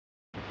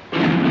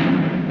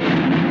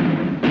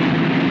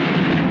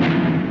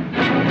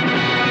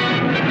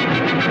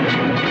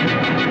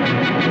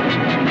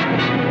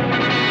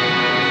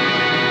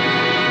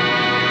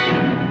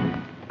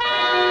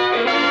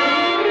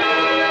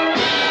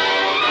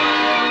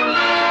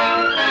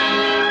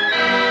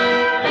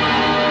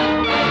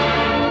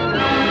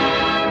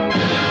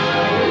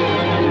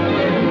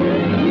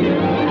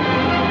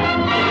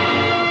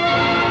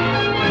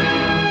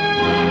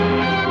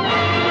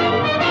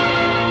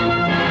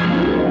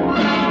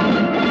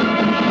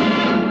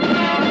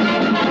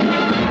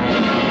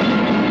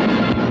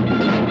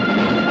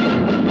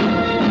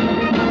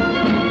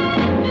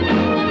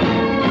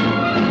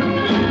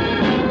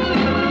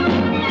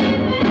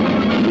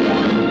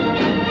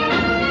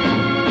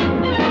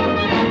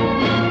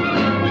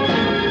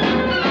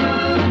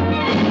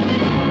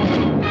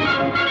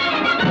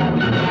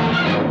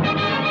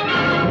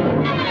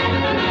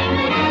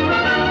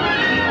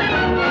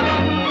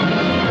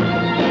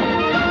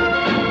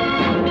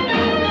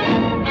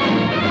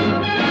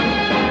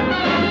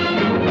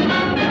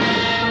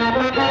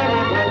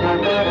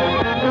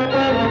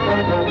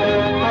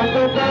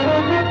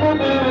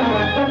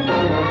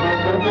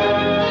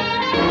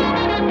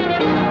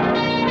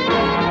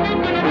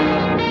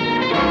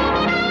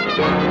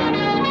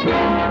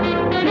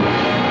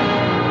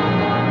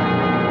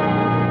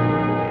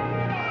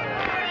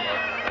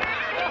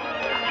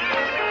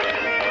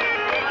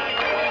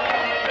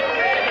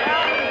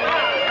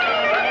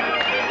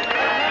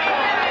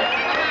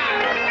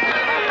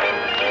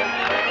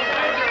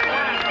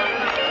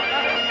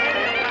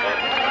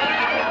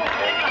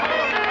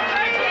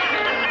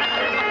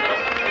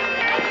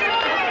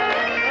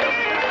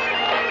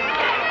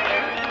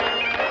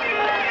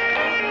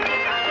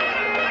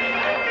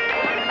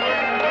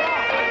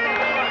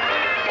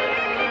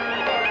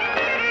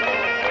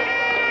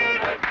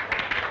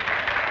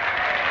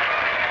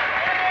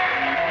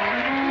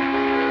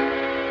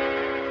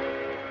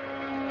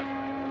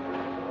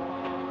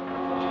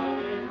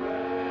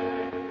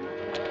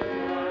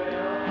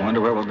Wonder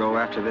where we'll go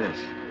after this.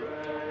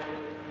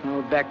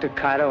 Oh, back to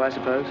Cairo, I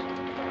suppose.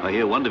 I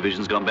hear one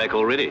division's gone back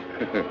already.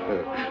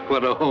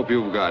 What a hope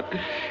you've got.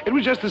 It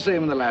was just the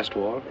same in the last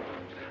war.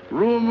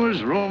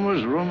 Rumors,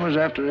 rumors, rumors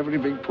after every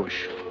big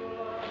push.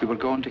 We were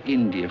going to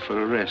India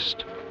for a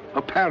rest,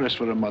 or Paris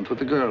for a month with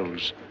the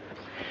girls.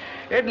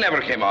 It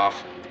never came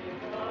off.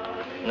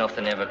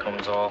 Nothing ever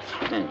comes off.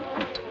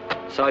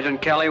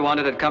 Sergeant Kelly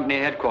wanted at company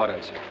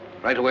headquarters.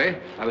 Right away?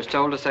 I was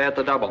told to say at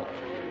the double.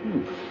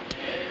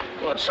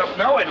 What's up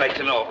now, I'd like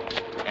to know?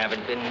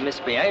 Haven't been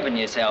misbehaving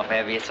yourself,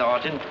 have you,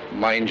 Sergeant?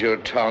 Mind your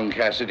tongue,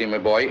 Cassidy, my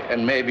boy,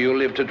 and maybe you'll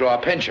live to draw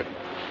a pension.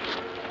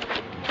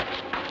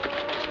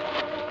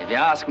 If you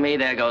ask me,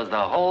 there goes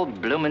the whole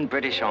bloomin'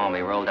 British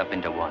Army rolled up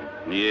into one.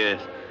 Yes.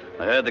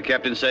 I heard the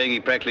captain saying he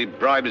practically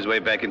bribed his way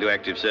back into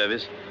active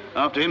service.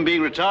 After him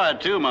being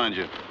retired, too, mind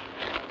you.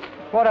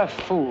 What a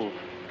fool.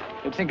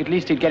 You'd think at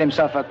least he'd get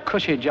himself a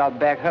cushy job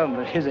back home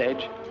at his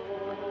age.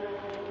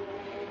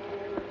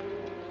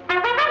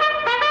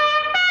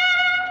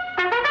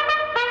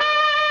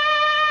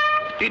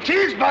 It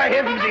is, by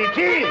heavens, it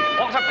is!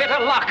 What a bit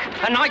of luck.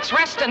 A night's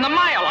rest and the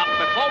mail up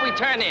before we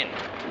turn in.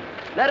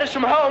 Letters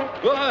from home.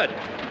 Good.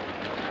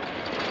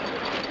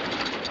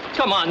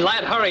 Come on,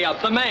 lad, hurry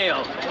up. The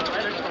mail.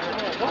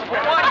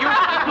 What, you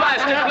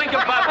blasted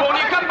blinking baboon,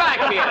 you come back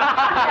here.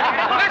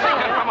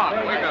 Lexington, come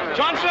on.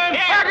 Johnson.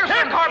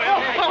 Ferguson.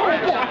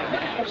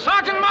 Corporal.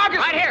 Sergeant Marcus.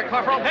 Right here,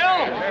 Corporal.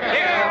 Hill.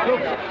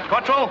 Here.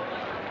 Cottrell?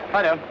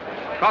 Hi there.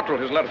 Cottrell,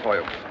 here's a letter for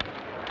you.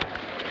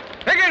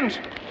 Higgins!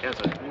 Yes,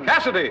 sir.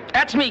 Cassidy!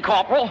 That's me,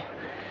 Corporal.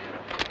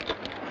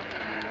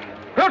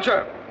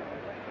 Pilcher!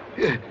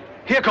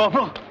 Here,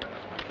 Corporal.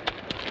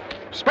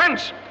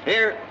 Spence!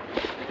 Here.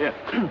 Here.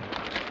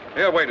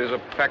 Here, wait, there's a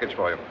package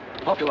for you.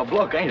 Popular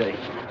bloke, ain't he?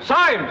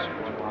 Symes!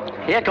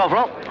 Here,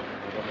 Corporal.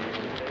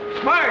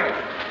 Mine!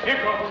 Here,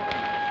 Corporal.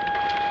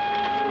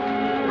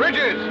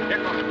 Bridges!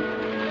 Here,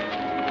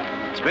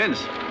 Corporal.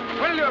 Spence.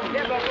 William!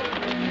 Here,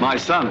 Corporal. My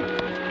son.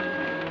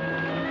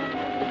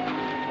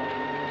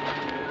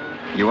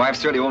 Your wife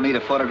certainly won't need a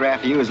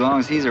photograph of you as long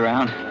as he's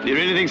around. Do you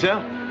really think so?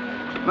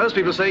 Most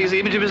people say he's the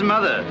image of his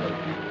mother.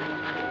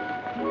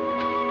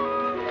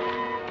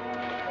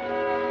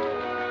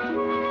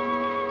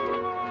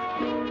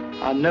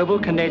 Our noble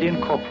Canadian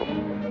corporal.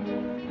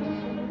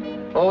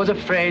 Always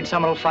afraid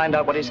someone will find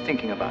out what he's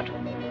thinking about.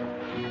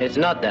 It's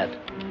not that.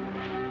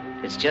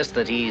 It's just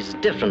that he's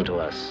different to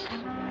us.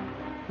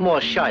 More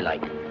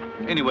shy-like.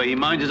 Anyway, he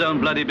minds his own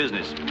bloody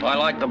business. I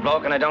like the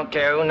bloke and I don't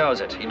care who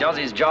knows it. He does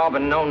his job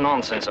and no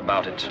nonsense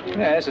about it.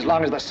 Yes, as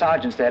long as the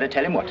sergeant's there to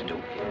tell him what to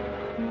do.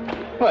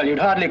 Well, you'd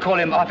hardly call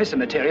him officer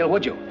material,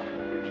 would you?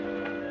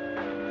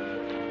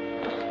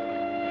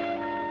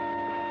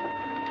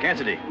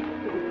 Cassidy.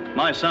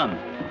 My son.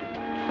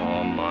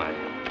 Oh, my.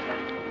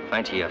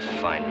 Ain't he a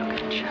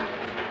fine-looking chap?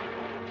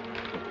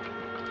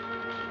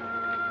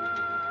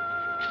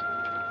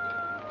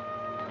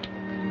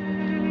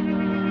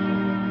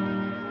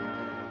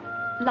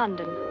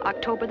 London,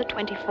 October the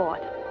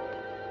 24th.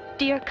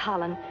 Dear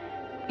Colin,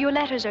 your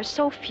letters are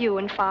so few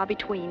and far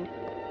between.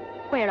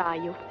 Where are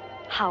you?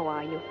 How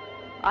are you?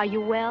 Are you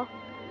well?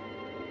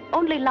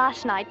 Only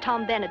last night,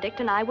 Tom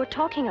Benedict and I were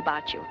talking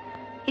about you.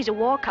 He's a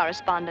war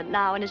correspondent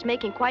now and is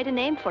making quite a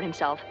name for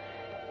himself.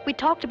 We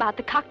talked about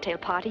the cocktail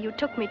party you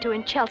took me to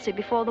in Chelsea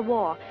before the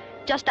war,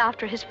 just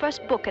after his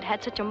first book had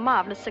had such a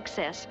marvelous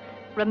success.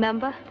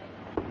 Remember?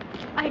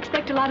 I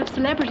expect a lot of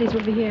celebrities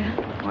will be here.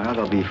 Well,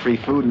 there'll be free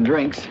food and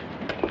drinks.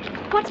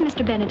 What's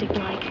Mr. Benedict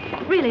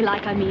like? Really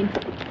like, I mean.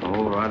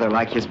 Oh, rather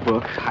like his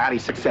book. Highly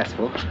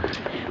successful.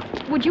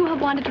 Would you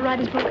have wanted to write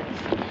his book?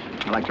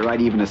 I'd like to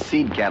write even a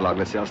seed catalog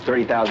that sells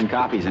 30,000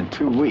 copies in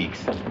 2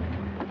 weeks.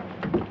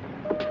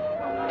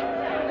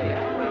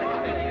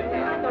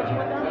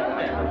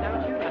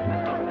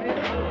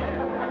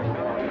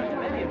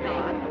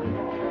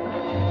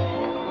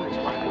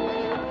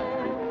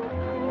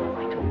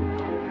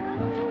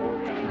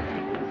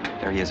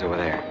 There he is over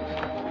there.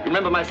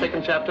 Remember my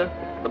second chapter?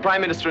 The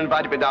Prime Minister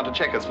invited me down to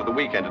Chequers for the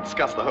weekend to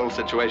discuss the whole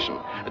situation.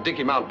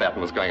 Dickie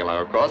Mountbatten was going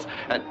along, of course,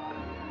 and...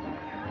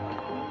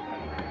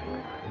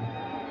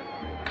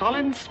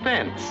 Colin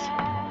Spence.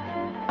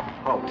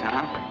 Oh,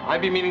 Tom?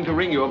 I'd be meaning to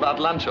ring you about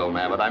lunch, old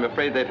man, but I'm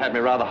afraid they've had me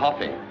rather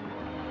hopping.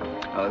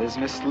 Oh, this is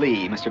Miss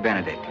Lee, Mr.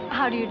 Benedict.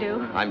 How do you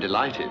do? I'm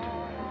delighted.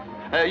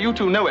 You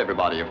two know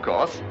everybody, of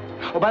course.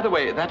 Oh, by the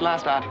way, that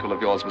last article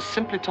of yours was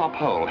simply top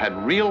hole, had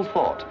real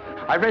thought.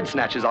 I read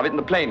snatches of it in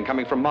the plane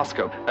coming from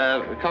Moscow.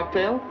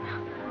 Cocktail?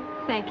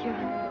 Thank you.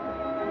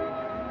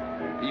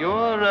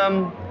 You're,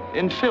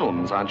 in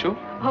films, aren't you?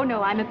 Oh,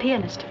 no, I'm a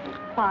pianist.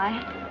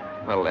 Why?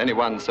 Well,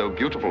 anyone so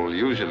beautiful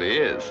usually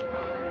is.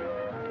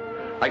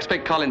 I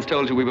expect Colin's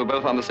told you we were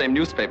both on the same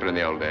newspaper in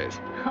the old days.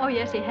 Oh,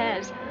 yes, he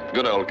has.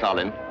 Good old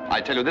Colin.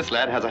 I tell you, this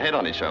lad has a head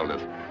on his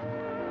shoulders.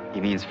 He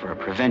means for a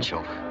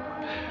provincial.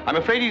 I'm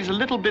afraid he's a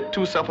little bit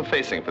too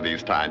self-effacing for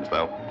these times,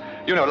 though.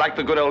 You know, like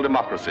the good old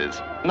democracies.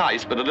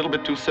 Nice, but a little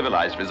bit too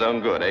civilized for his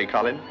own good, eh,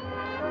 Colin?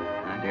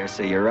 I dare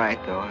say you're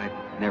right, though. I'd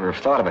never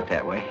have thought of it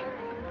that way.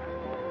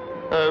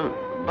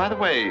 By the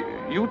way,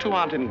 you two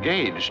aren't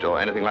engaged or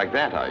anything like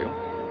that, are you?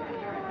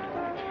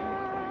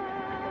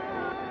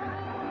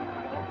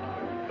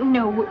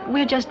 No,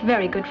 we're just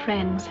very good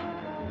friends.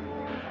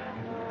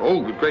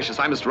 Oh, good gracious,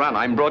 I must run.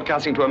 I'm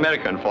broadcasting to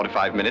America in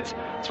 45 minutes.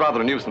 It's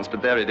rather a nuisance,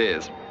 but there it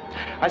is.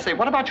 I say,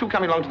 what about you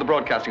coming along to the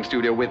broadcasting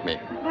studio with me?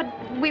 But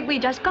we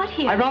just got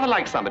here. I'd rather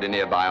like somebody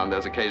nearby on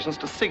those occasions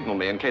to signal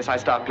me in case I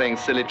start playing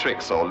silly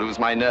tricks or lose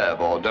my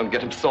nerve or don't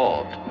get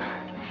absorbed.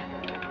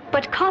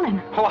 But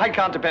Colin... Oh, I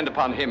can't depend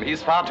upon him.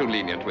 He's far too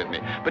lenient with me.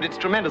 But it's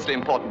tremendously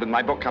important with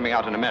my book coming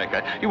out in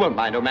America. You won't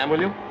mind, old man, will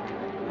you?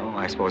 Oh,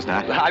 I suppose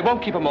not. I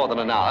won't keep her more than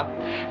an hour.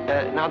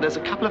 Now, there's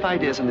a couple of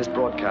ideas in this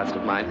broadcast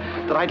of mine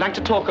that I'd like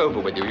to talk over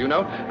with you, you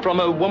know, from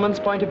a woman's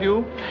point of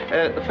view.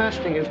 The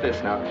first thing is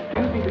this now.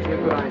 Do you think it'd be a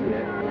good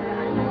idea?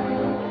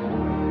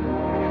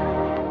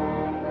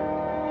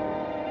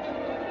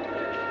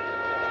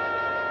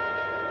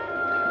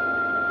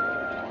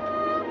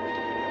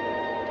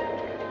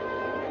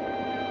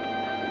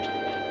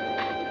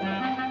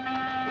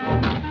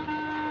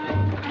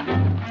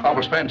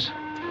 Corporal Spence.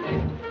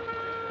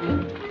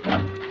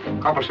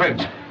 Corporal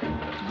Spence.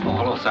 Oh,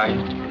 hello,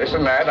 Sergeant.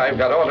 Listen, lad, I've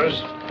got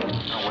orders.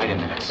 Oh, wait a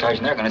minute,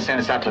 Sergeant. They're going to send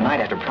us out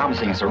tonight after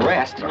promising us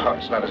arrest. Oh,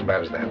 it's not as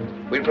bad as that.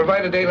 We'll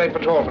provide a daylight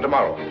patrol for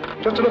tomorrow.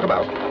 Just to look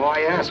about.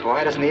 Why ask?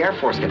 Why doesn't the Air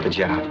Force get the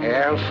job?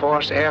 Air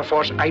Force.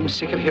 I'm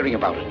sick of hearing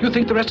about it. You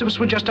think the rest of us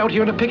were just out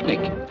here on a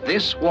picnic?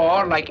 This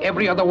war, like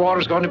every other war,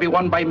 is going to be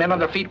won by men on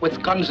their feet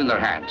with guns in their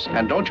hands.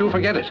 And don't you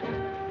forget it.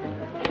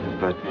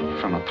 But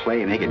from a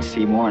plane, they could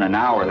see more in an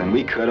hour than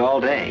we could all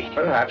day.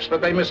 Perhaps,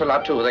 but they miss a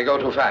lot, too. They go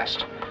too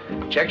fast.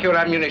 Check your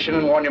ammunition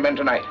and warn your men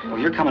tonight. Well,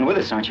 you're coming with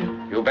us, aren't you?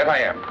 You bet I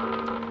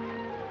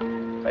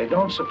am. I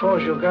don't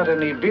suppose you've got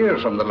any beer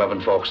from the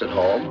loving folks at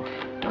home.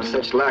 No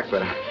such luck,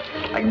 but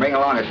I can bring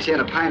along a tin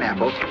of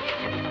pineapple.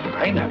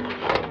 Pineapple?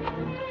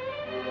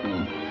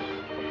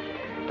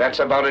 That's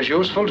about as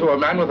useful to a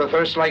man with a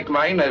thirst like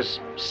mine as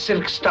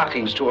silk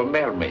stockings to a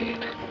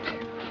mermaid.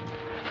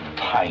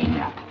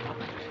 Pineapple.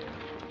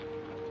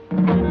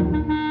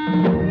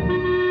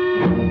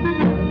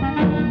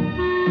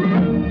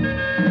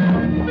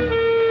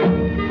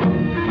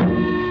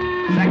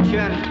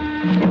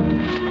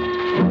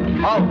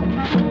 Halt!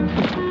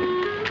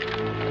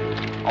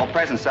 All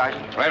present,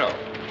 Sergeant. Righto.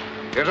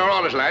 Here's our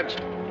orders, lads.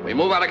 We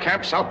move out of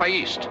camp south by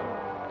east.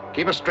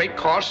 Keep a straight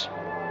course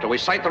till we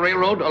sight the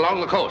railroad along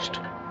the coast.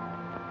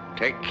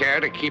 Take care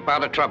to keep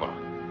out of trouble.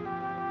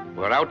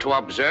 We're out to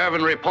observe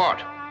and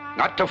report,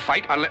 not to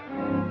fight unless...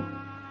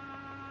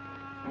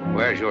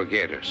 Where's your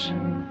gaiters?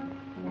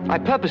 I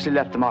purposely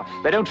left them off.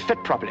 They don't fit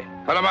properly.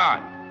 Put them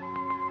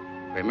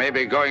on. We may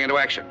be going into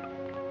action.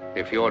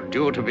 If you're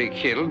due to be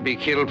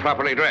killed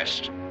properly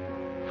dressed.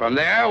 From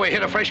there, we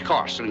hit a fresh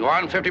course and go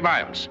on 50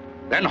 miles.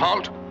 Then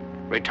halt,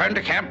 return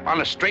to camp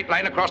on a straight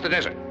line across the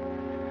desert.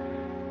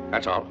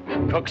 That's all.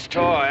 Cook's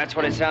toy, that's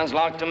what it sounds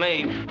like to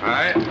me.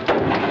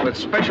 Aye, with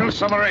special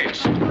summer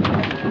rates.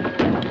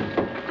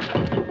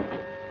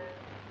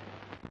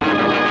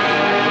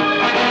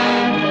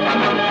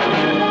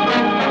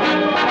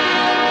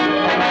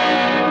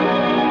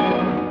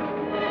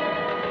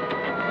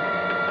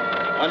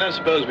 I don't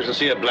suppose we shall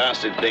see a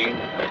blasted thing.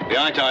 The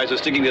Itais are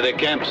sticking to their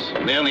camps,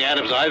 and the only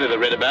Arabs I've ever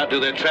read about do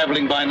their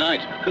traveling by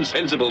night.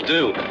 Sensible,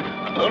 too.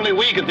 Only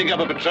we could think up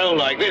a patrol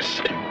like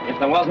this. If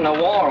there wasn't a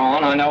war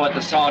on, I know what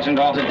the sergeant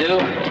ought to do.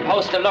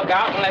 Post a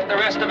lookout and let the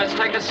rest of us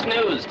take a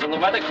snooze till the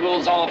weather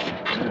cools off.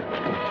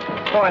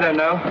 Oh, I don't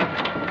know.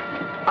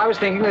 I was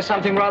thinking there's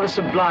something rather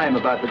sublime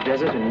about the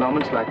desert in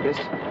moments like this.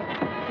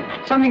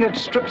 Something that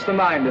strips the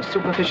mind of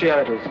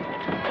superficialities.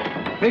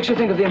 Makes you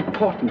think of the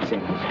important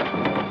things.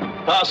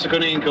 Pass the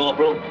quinine,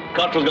 Corporal.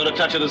 Cottrell's got a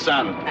touch of the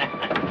sun.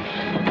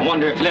 I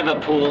wonder if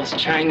Liverpool's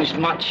changed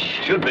much.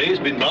 Should be. It's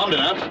been bombed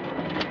enough.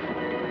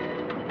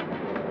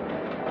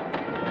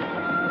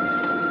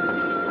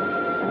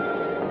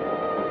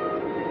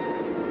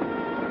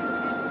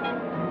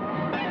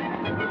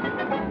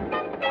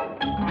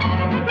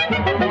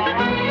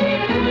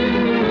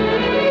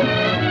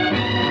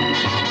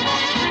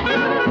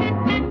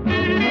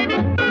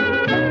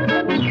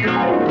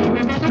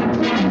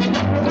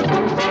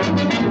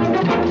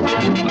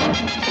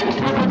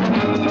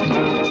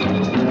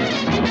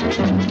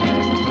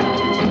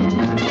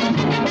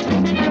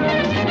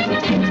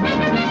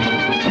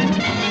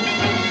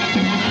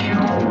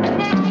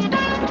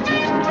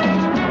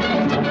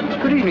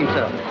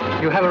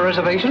 You have a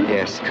reservation?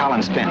 Yes,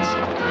 Colin Spence.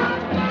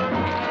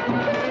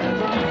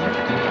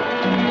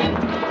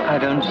 I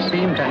don't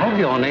seem to have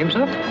your name,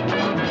 sir.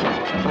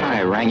 But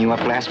I rang you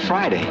up last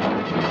Friday.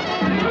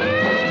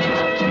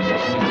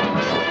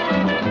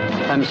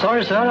 I'm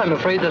sorry, sir. I'm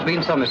afraid there's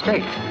been some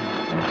mistake.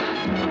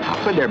 How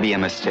could there be a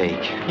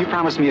mistake? You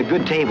promised me a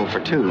good table for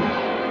two.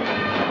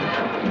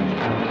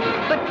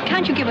 But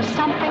can't you give us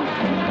something?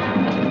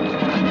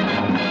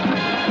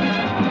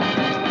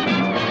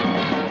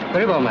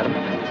 Very well, madam.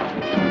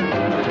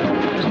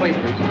 Just wait,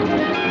 please.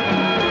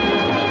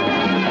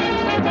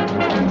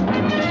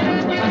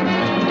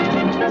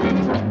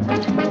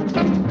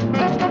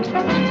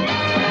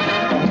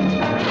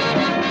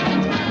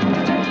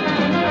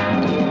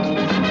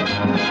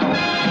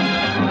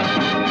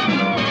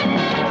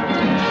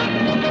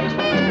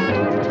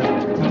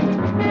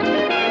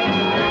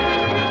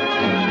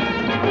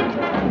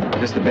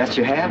 best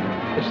you have?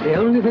 It's the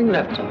only thing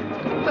left,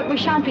 sir. But we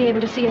shan't be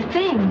able to see a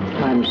thing.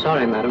 I'm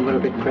sorry, madam. We're a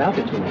bit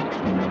crowded tonight.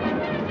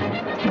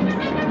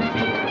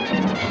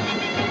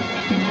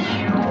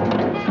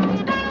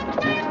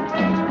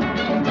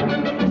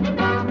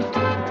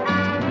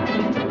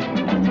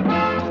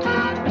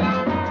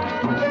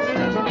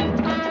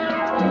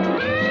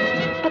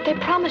 But they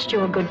promised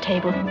you a good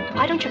table.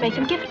 Why don't you make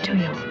them give it to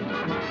you?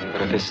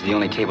 But if this is the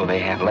only table they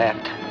have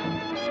left.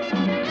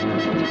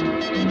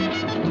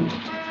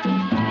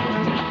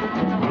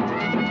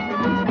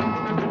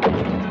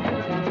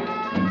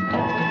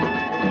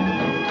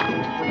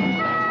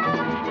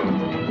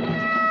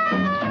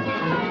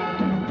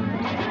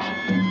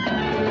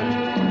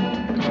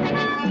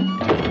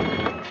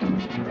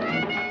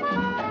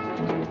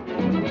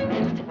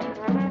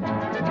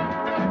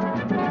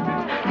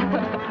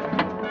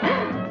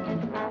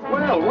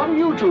 Well, what are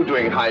you two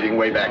doing hiding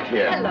way back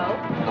here? Hello.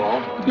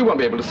 Oh, you won't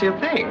be able to see a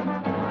thing.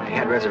 I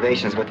had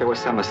reservations, but there was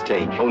some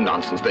mistake. Oh,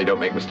 nonsense. They don't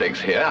make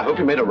mistakes here. I hope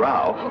you made a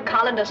row. Oh,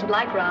 Colin doesn't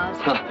like rows.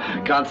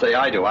 Can't say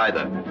I do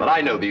either. But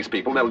I know these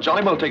people. They'll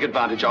jolly well take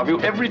advantage of you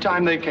every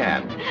time they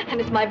can.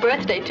 And it's my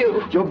birthday,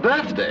 too. Your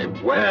birthday?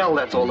 Well,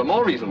 that's all the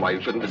more reason why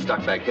you shouldn't be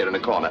stuck back here in a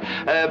corner.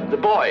 The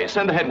boy,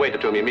 send the head waiter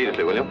to me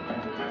immediately, will you?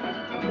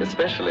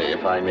 Especially,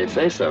 if I may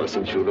say so,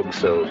 since you look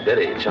so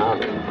very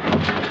charming.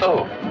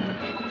 Oh.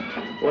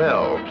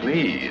 Well,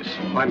 please.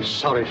 I'm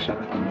sorry, sir.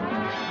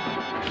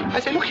 I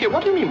say, look here,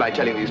 what do you mean by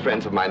telling these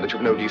friends of mine that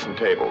you've no decent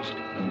tables?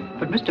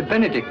 But, Mr.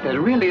 Benedict,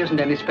 there really isn't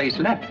any space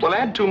left. Well,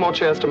 add 2 more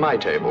chairs to my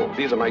table.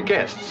 These are my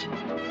guests.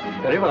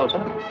 Very well,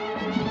 sir.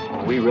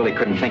 Oh, we really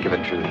couldn't think of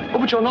it, Trudy. Oh,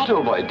 but you're not,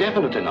 old boy.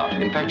 Definitely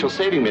not. In fact, you're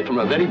saving me from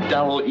a very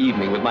dull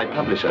evening with my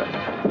publisher.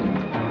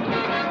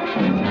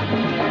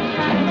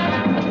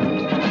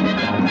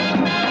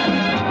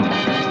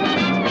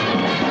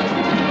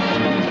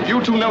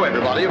 You two know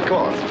everybody, of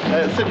course.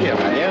 Sit here,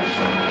 my dear.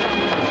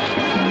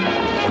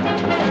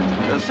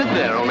 Sit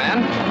there, old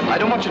man. I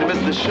don't want you to miss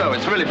this show.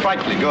 It's really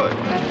frightfully good.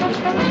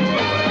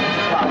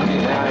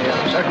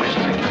 Certainly,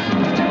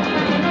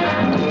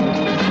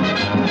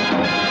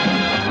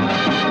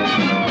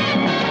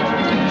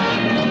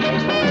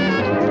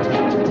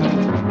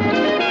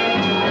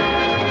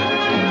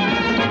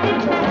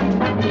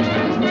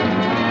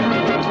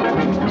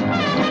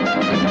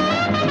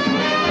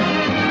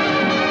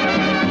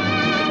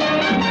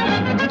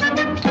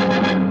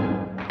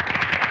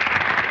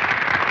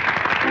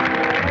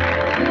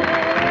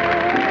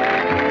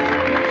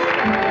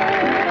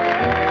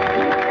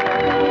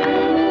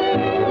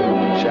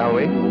 Shall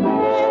we?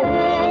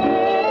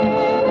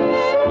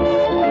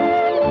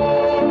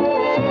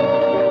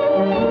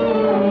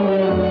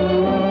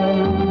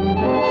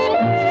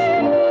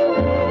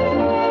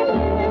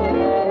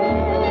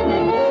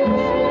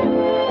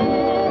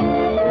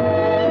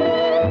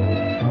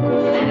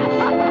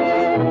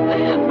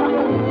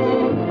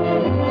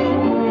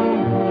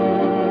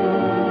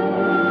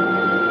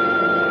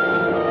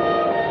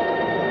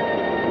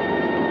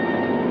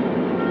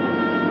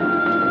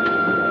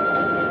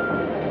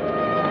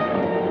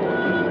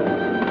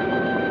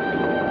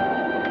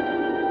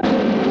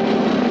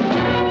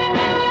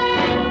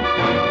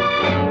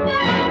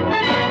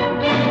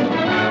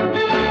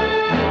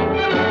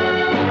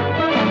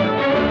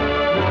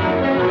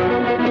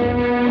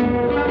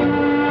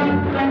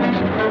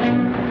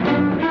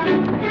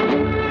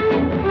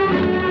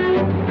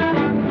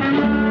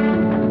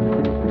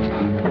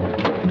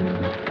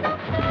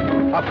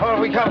 How far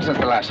have we come since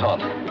the last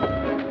halt?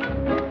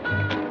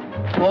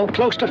 Oh,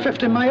 close to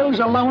 50 miles,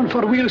 allowing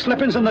for wheel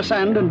slippings in the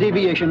sand and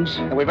deviations.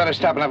 We better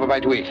stop and have a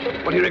bite to eat.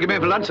 What do you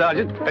recommend for lunch,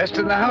 Sergeant? Best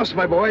in the house,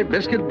 my boy.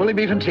 Biscuit, bully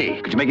beef, and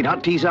tea. Could you make it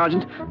hot tea,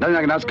 Sergeant? Nothing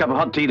like a nice cup of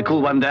hot tea to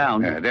cool one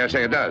down. I dare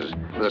say it does.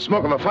 The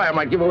smoke of a fire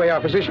might give away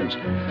our positions.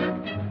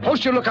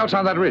 Post your lookouts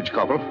on that ridge,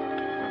 Corporal.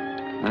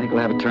 I think I'll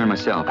have a turn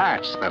myself.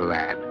 That's the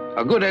lad.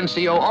 A good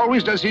NCO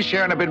always does his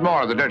share and a bit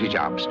more of the dirty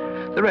jobs.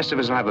 The rest of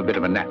us will have a bit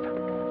of a nap.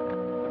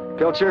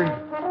 Pilcher,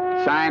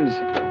 Symes,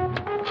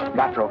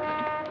 Gattro.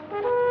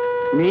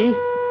 Me?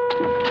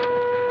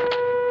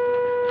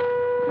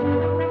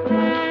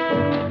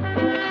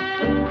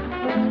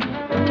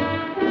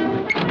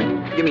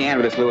 Give me a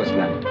hand with this Lewis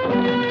gun.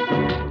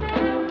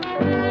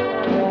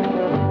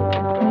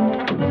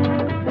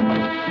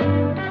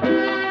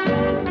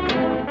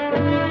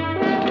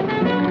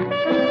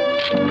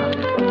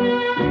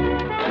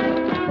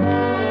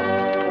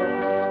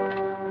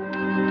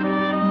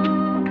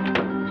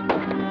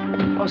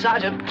 Oh,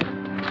 Sergeant,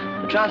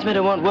 the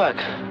transmitter won't work.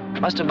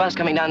 Must have buzzed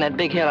coming down that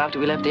big hill after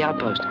we left the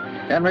outpost.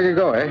 Can't make it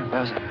go, eh?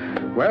 No,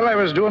 sir. Well, I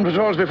was doing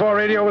patrols before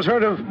radio was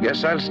heard of.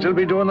 Guess I'll still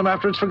be doing them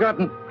after it's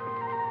forgotten.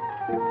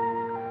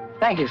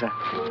 Thank you, sir.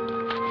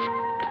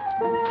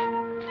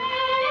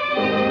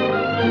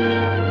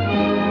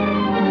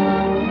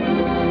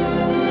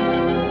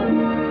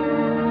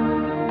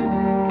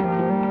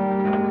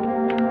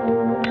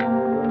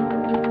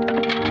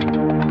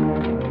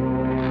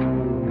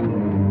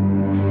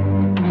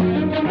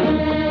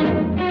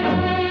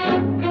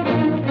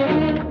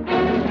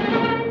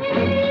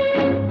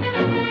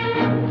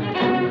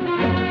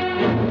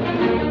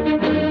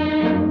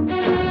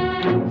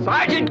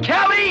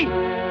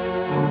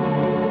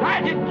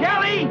 Sergeant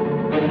Kelly!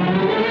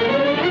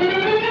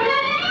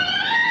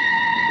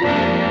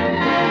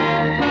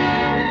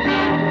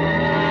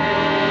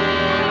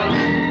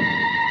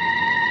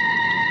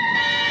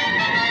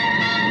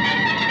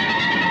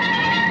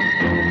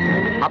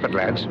 Up it,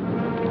 lads.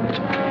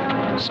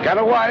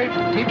 Scatter wide.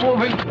 Keep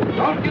moving.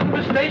 Don't give them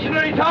a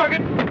stationary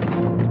target.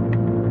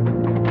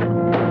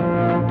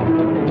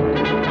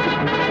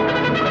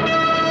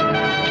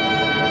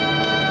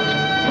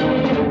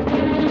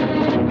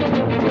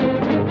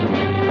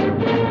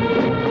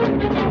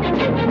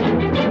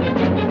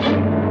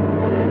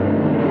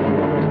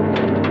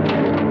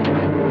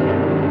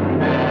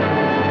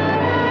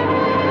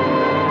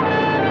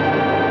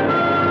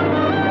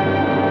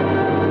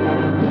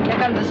 Here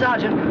comes the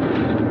sergeant.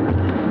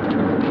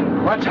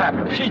 What's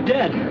happened? She's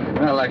dead.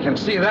 Well, I can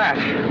see that.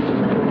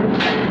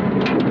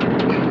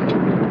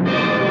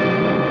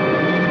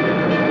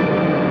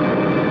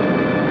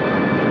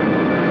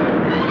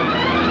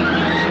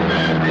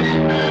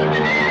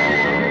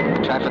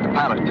 Try for the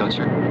pilot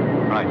pilcher.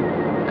 Right.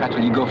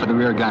 Cottrell, you go for the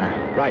rear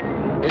gunner. Right.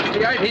 It's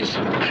the ities.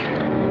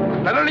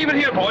 Better leave it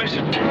here, boys.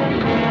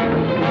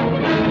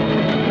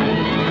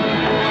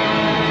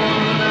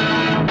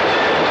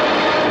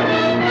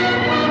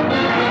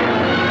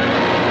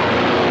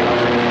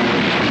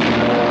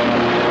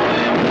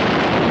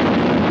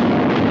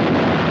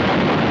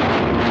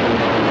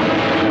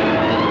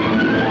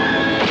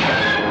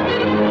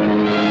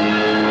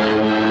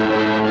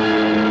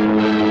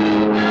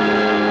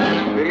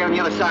 We're get on the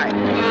other side.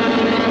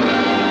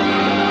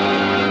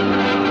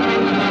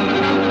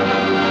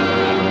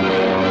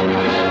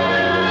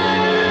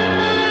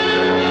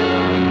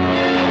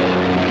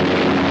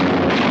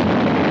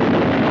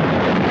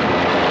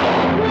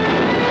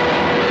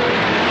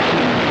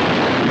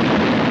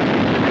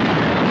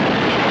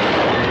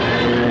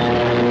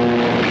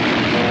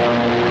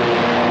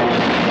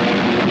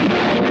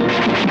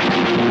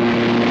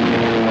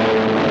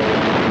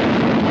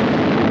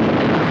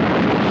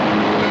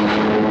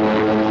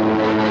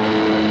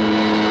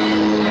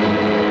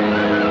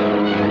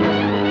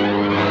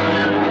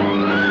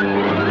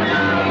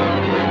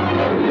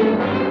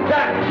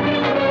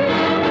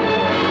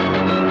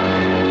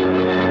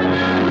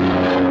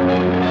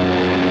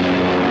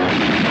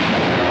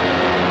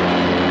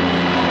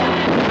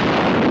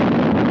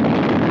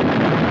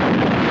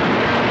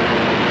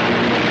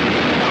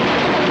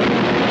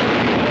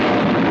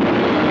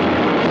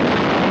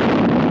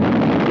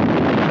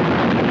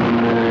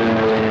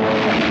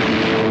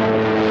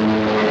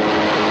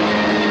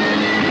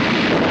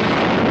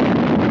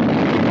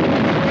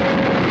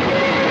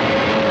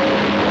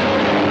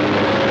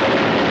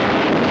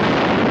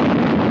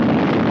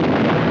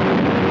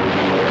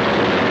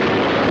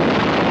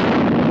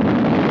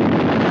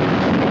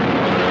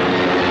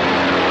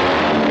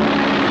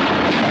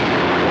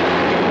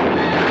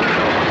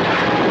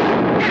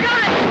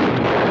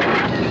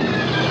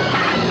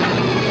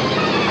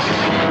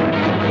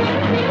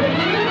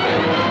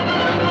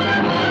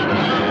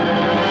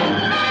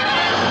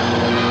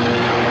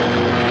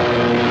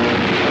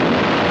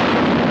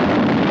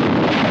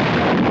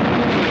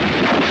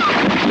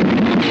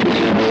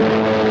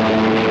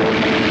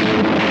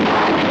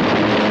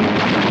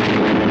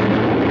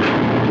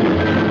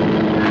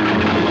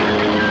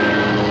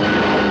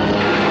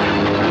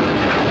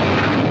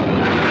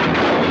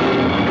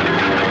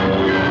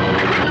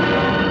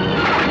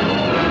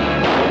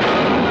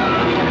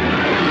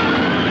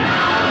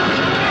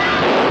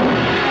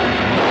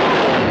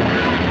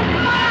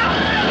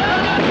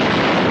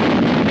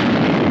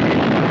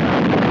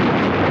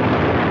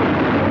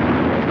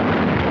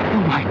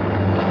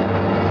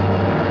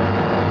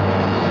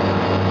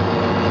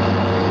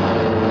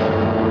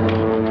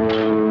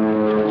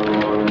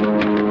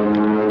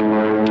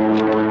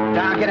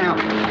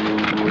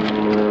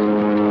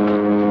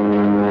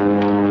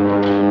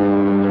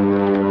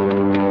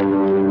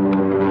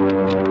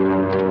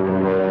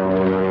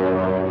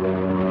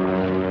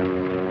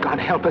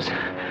 help us.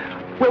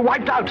 We're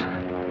wiped out.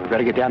 We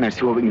better get down there and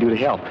see what we can do to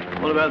help.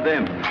 What about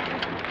them?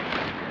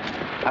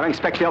 I don't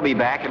expect they'll be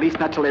back, at least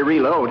not till they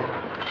reload.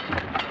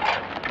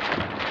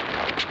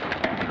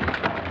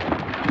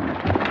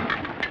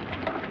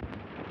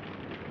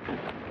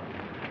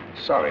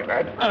 Sorry,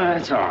 lad.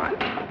 That's all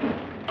right.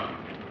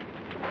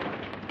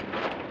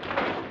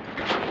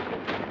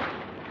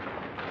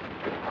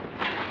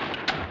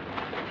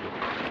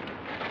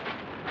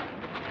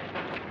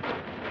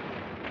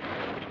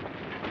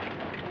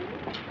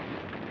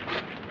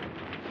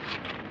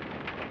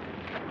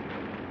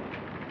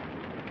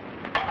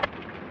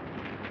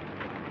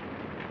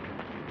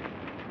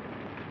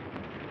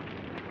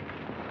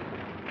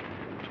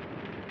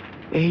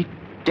 Eight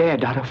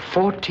dead out of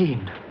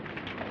 14.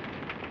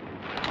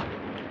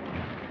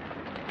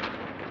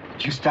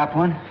 Did you stop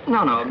one?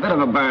 No, a bit of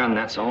a burn,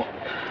 that's all.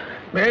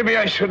 Maybe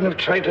I shouldn't have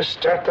tried to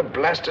start the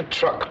blasted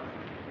truck.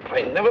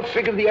 I never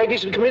figured the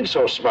IDs would come in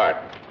so smart.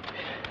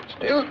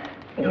 Still,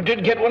 you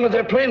did get one of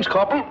their planes,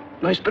 Corporal.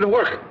 Nice bit of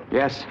work.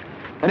 Yes.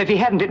 And if he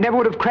hadn't, it never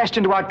would have crashed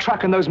into our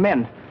truck and those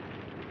men.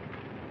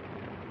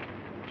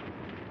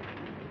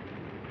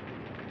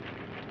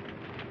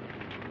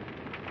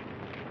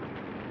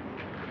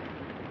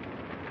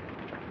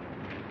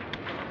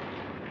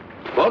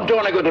 Won't do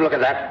any good to look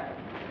at that.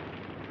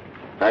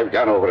 I've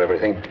gone over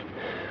everything.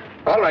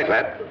 All right,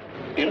 lad.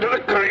 Into the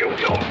curry you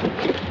go.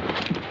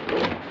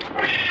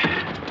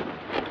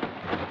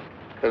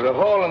 There's a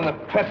hole in the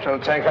petrol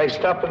tank. I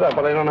stopped it up,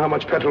 but I don't know how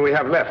much petrol we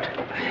have left.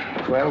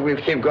 Well, we'll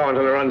keep going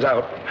till it runs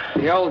out.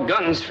 The old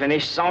gun's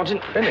finished,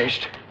 Sergeant.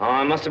 Finished?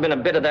 Oh, it must have been a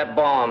bit of that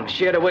bomb.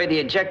 Sheared away the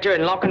ejector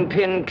and lock and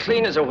pin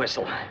clean as a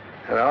whistle.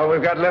 And all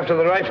we've got left are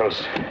the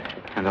rifles.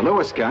 And the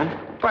Lewis gun?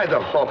 By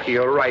the hook,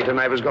 you're right, and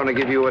I was going to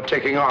give you a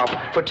ticking off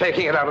for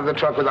taking it out of the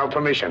truck without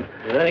permission.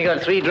 We've only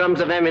got 3 drums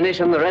of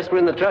ammunition. The rest were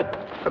in the truck.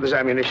 But there's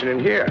ammunition in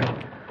here.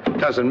 A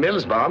dozen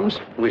Mills bombs.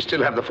 We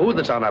still have the food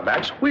that's on our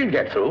backs. We'll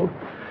get through.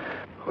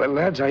 Well,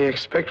 lads, I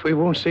expect we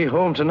won't see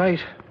home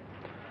tonight.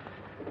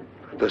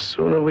 The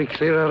sooner we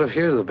clear out of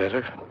here, the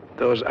better.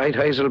 Those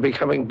Itais will be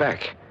coming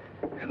back.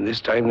 And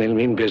this time they'll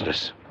mean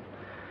business.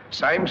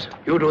 Symes,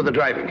 you do the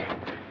driving.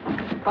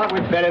 Can't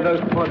we bury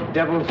those poor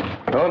devils?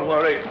 Don't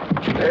worry.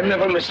 They'll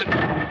never miss it.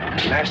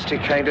 Nasty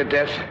kind of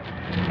death.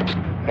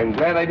 I'm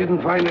glad I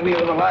didn't find any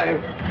of them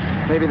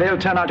alive. Maybe they'll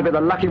turn out to be the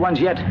lucky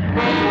ones yet.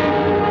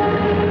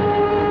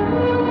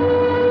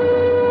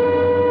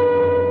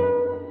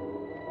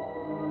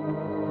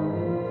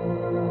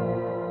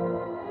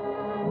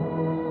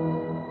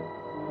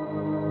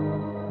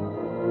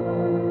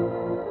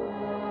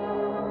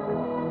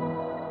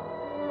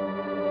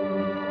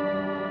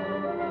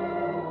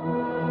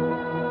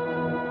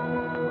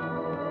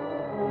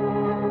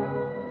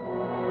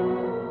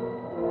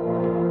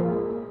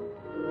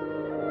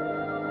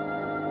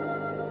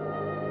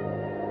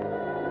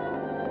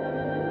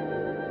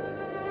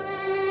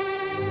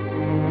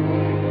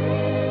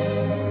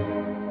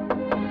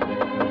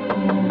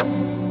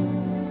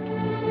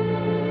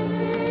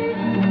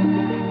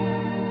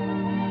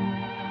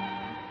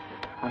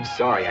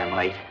 Sorry I'm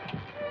late.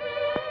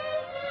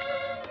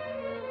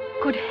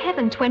 Good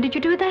heavens, when did you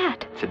do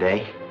that?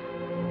 Today.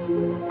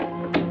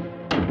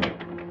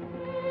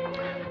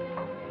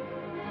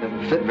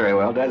 Doesn't fit very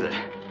well, does it?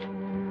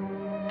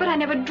 But I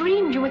never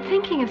dreamed you were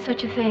thinking of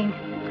such a thing.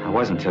 I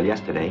wasn't till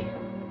yesterday.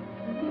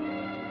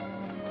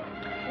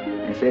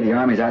 They say the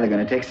Army's either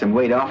going to take some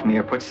weight off me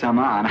or put some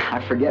on.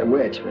 I forget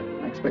which, but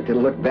I expect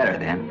it'll look better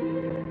then.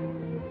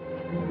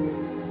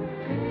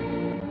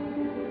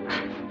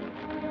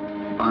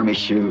 Army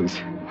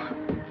shoes.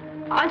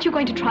 Aren't you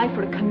going to try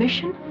for a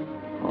commission?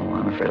 Oh,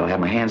 I'm afraid I'll have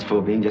my hands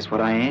full being just what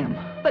I am.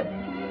 But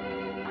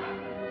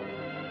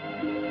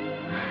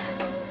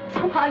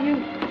somehow you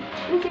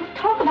didn't seem to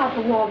talk about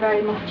the war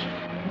very much.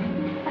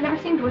 I never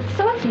seemed to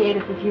associate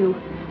it with you.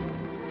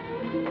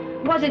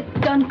 Was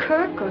it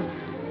Dunkirk or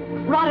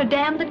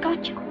Rotterdam that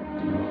got you?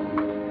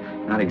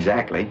 Not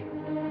exactly.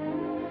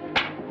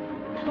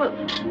 Well,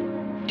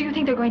 do you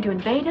think they're going to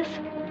invade us?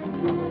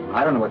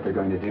 I don't know what they're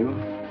going to do.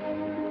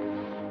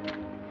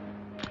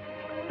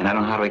 And I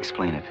don't know how to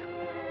explain it.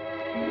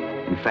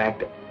 In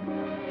fact,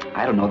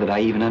 I don't know that I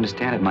even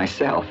understand it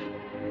myself.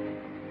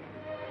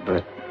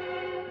 But,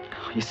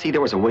 you see,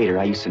 there was a waiter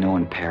I used to know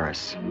in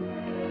Paris.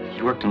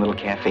 He worked in a little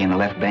cafe in the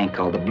left bank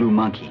called the Blue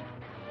Monkey.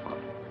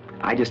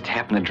 I just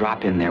happened to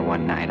drop in there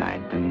one night.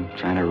 I'd been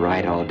trying to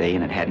write all day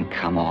and it hadn't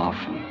come off.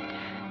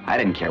 I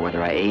didn't care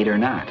whether I ate or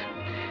not.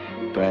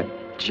 But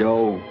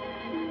Joe,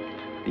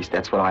 at least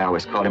that's what I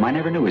always called him. I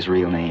never knew his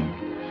real name.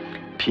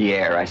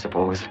 Pierre, I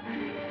suppose.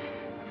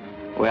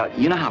 Well,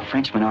 you know how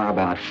Frenchmen are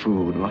about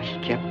food. Well, he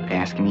kept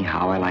asking me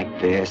how I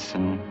liked this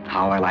and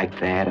how I liked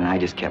that, and I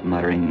just kept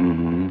muttering,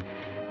 mm-hmm.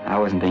 I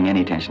wasn't paying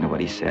any attention to what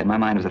he said. My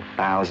mind was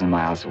 1,000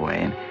 miles away,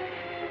 and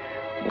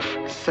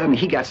well, suddenly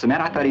he got so mad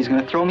I thought he was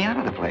going to throw me out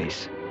of the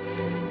place.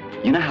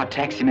 You know how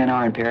taxi men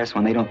are in Paris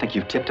when they don't think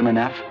you've tipped them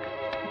enough?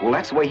 Well,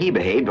 that's the way he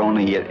behaved,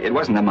 only it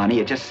wasn't the money.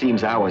 It just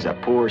seems I was a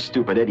poor,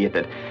 stupid idiot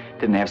that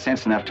didn't have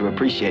sense enough to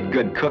appreciate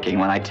good cooking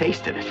when I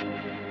tasted it.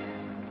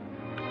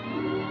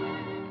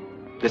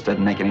 This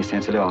doesn't make any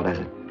sense at all, does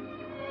it?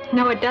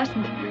 No, it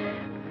doesn't.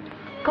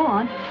 Go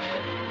on.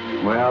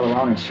 Well, the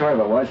long and short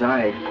of it was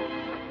I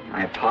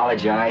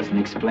apologized and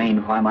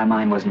explained why my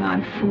mind wasn't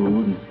on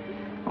food.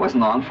 It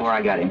wasn't long before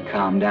I got him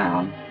calmed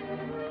down.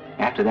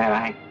 After that,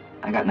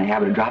 I got in the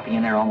habit of dropping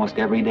in there almost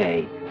every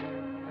day.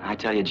 I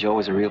tell you, Joe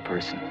was a real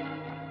person.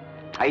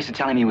 I used to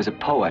tell him he was a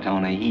poet,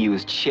 only he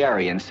used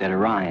cherry instead of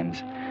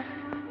rhymes.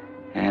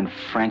 And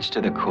French to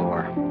the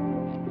core.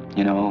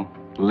 You know,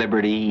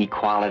 liberty,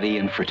 equality,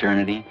 and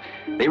fraternity.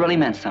 They really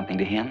meant something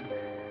to him.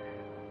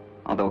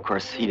 Although, of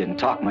course, he didn't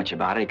talk much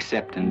about it,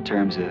 except in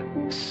terms of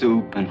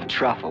soup and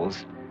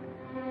truffles.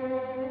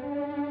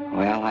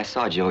 Well, I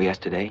saw Joe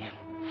yesterday.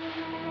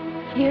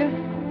 Here?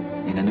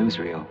 In a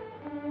newsreel.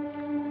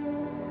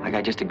 I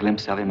got just a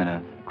glimpse of him in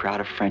a crowd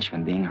of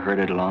Frenchmen being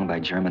herded along by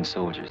German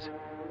soldiers.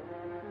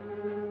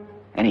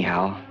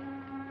 Anyhow,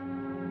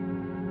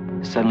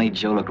 suddenly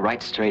Joe looked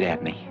right straight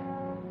at me.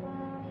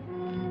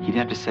 He didn't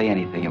have to say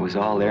anything. It was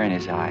all there in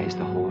his eyes,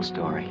 the whole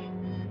story.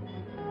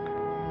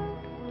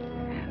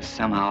 And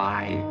somehow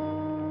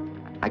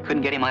I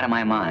couldn't get him out of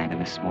my mind.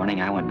 And this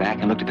morning I went back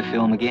and looked at the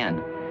film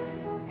again.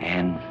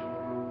 And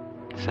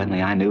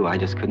suddenly I knew I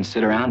just couldn't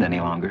sit around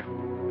any longer.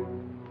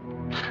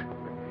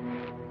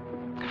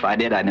 If I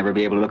did, I'd never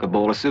be able to look a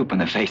bowl of soup in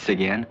the face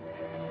again.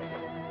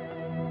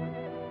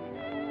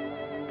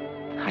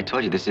 I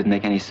told you this didn't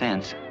make any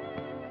sense.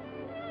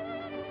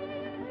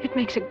 It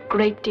makes a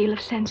great deal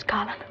of sense,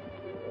 Colin.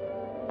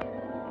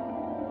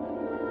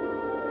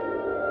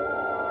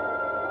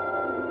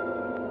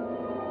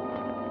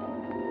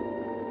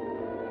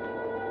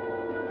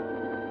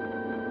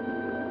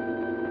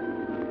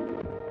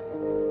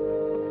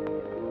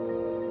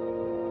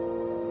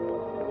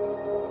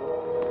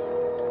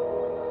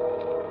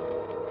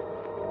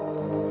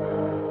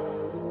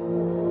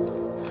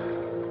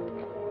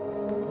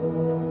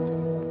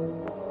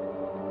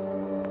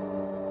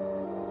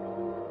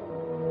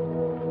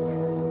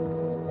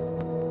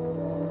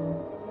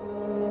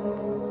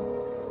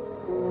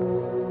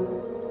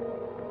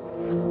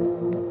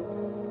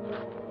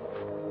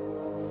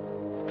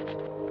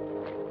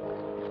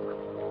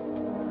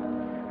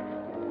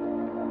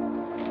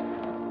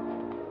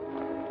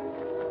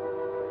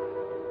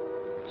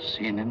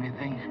 Seen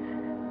anything?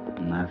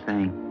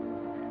 Nothing.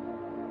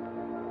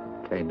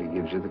 Kind of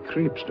gives you the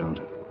creeps, don't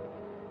it?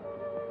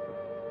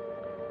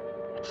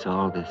 It's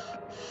all this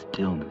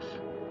stillness.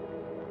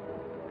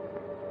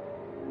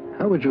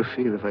 How would you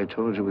feel if I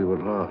told you we were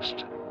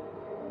lost?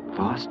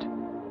 Lost?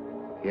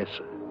 Yes,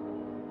 sir.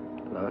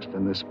 Lost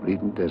in this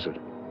bleeding desert.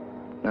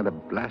 Not a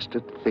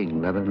blasted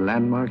thing, not a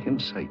landmark in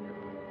sight.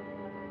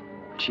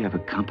 Did you have a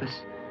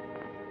compass?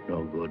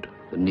 No good.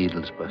 The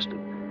needle's busted.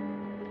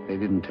 They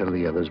didn't tell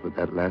the others, but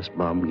that last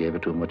bomb gave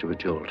it too much of a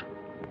jolt.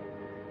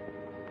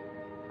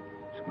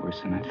 It's worse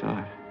than I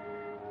thought.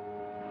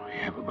 We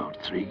have about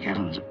 3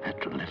 gallons of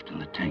petrol left in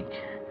the tank.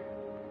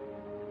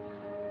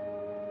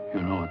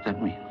 You know what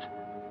that means?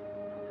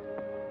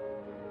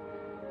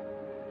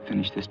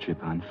 Finish this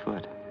trip on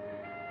foot.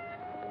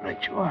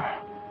 Right you are.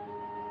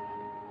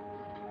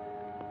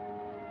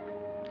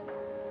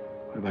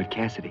 What about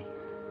Cassidy?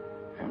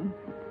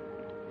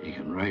 He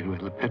can ride while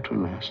the petrol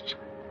lasts.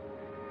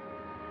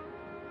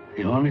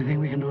 The only thing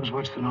we can do is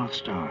watch the North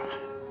Star.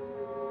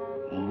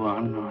 Move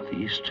on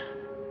northeast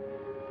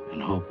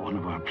and hope one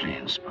of our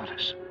planes spot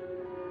us.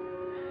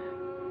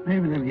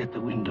 Maybe they'll get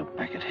the wind up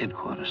back at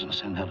headquarters and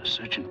send out a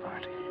searching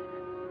party.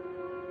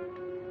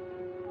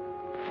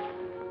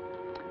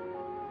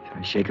 Shall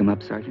I shake him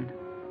up, Sergeant?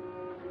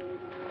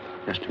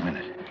 Just a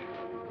minute.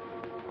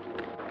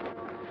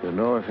 You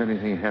know, if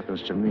anything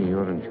happens to me,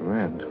 you're in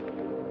command.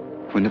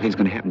 Well, nothing's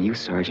going to happen to you,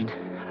 Sergeant.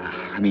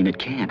 I mean, it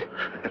can't.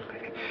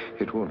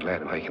 It won't,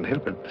 lad, if I can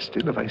help it.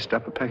 Still, if I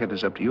stop a packet,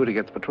 it's up to you to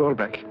get the patrol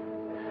back.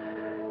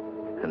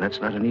 And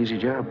that's not an easy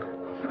job.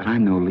 But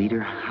I'm no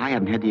leader. I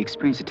haven't had the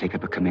experience to take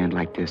up a command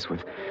like this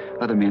with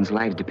other men's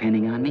lives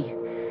depending on me.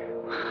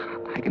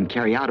 I can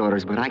carry out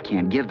orders, but I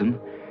can't give them.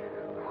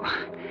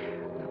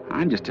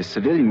 I'm just a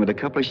civilian with a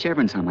couple of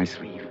chevrons on my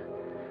sleeve.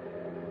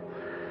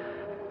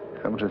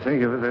 Come to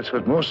think of it, that's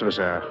what most of us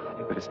are.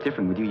 But it's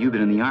different with you. You've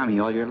been in the Army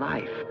all your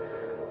life.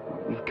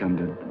 We've come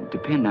to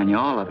depend on you,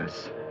 all of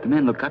us. The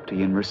men look up to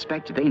you and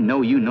respect you. They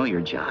know you know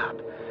your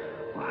job.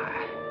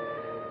 Why,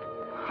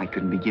 I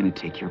couldn't begin to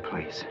take your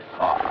place.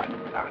 Oh,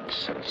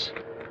 nonsense.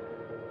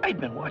 I've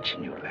been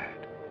watching you,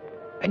 lad.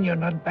 And you're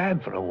not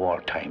bad for a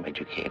wartime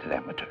educated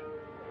amateur.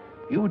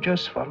 You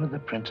just follow the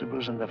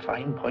principles and the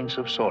fine points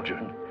of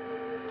soldiering,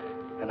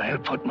 and I'll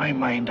put my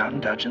mind on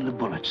dodging the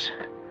bullets.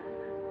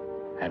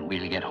 And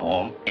we'll get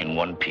home in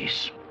one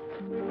piece.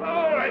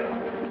 All right.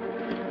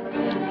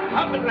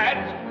 Up and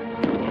lads.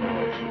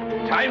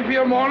 Time for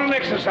your morning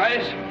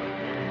exercise.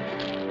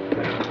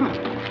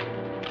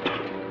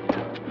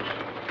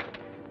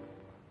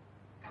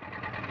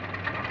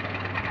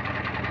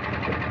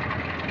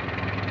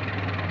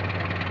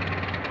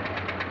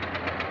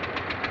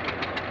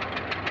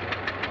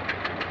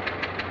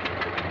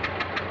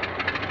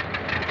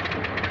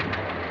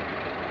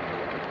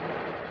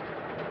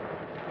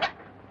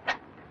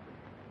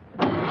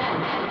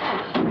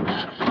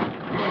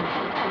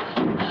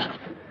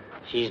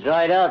 She's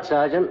dried out,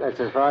 Sergeant. That's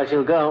as far as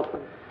she'll go.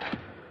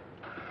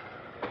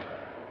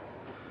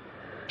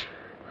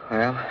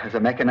 Well, as a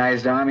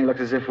mechanized army,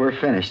 looks as if we're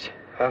finished.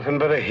 Nothing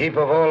but a heap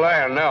of old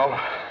iron now.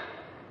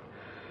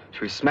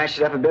 Should we smash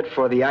it up a bit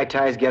before the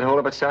I-Ties get hold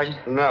of it, Sergeant?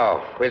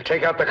 No. We'll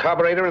take out the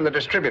carburetor and the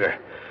distributor.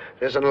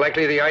 It isn't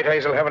likely the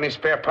I-Ties will have any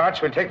spare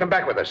parts. We'll take them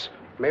back with us.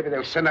 Maybe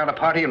they'll send out a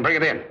party and bring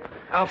it in.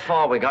 How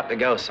far we got to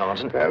go,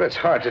 Sergeant? Well, it's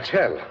hard to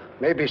tell.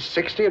 Maybe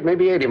 60, it may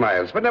be 80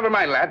 miles. But never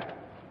mind, lad.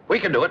 We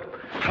can do it.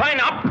 Flying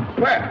up.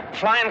 Where?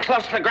 Flying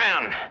close to the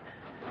ground.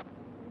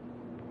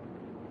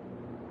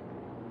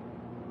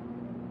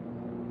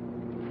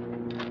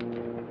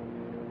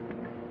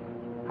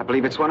 I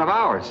believe it's one of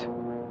ours.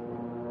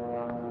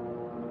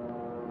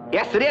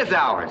 Yes, it is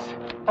ours.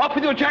 Off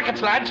with your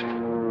jackets, lads.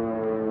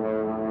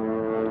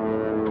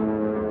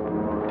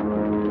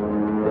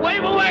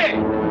 Wave away!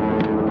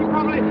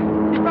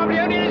 He's probably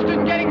only interested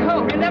in getting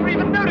home. He'll never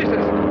even notice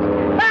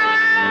us.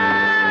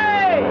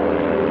 Hey!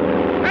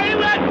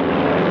 Anyone?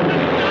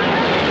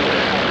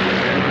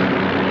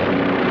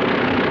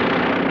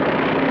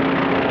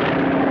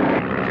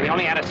 If we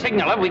only had a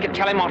signaler, we could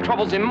tell him our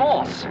troubles in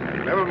Morse.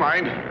 Never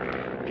mind.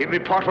 He'll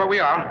report where we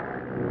are.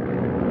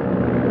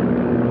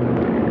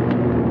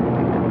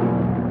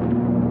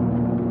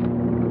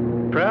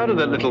 Proud of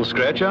that little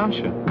scratch, aren't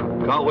you?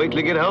 Can't wait till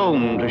you get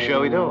home to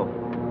show it off.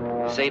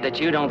 See that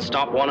you don't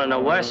stop one in a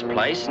worse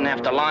place and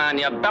have to lie on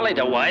your belly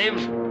to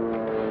wave.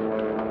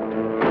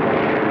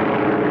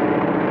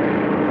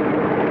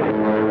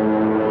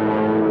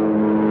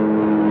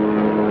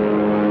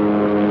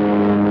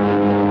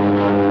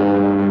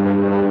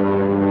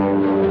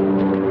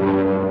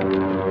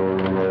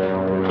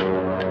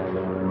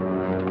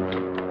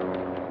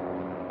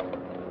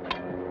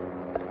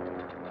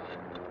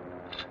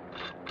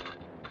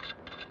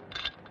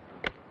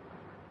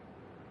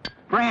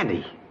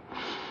 Brandy.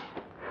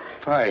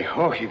 By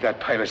Hawkey, that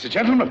pilot's a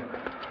gentleman.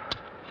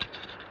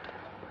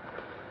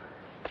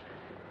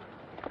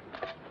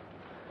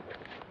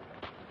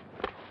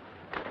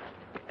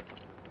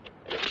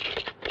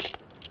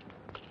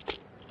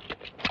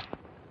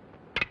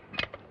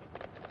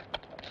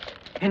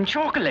 And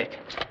chocolate.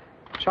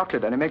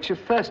 Chocolate only makes you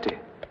thirsty.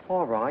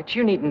 All right,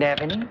 you needn't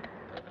have any.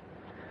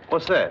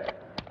 What's that?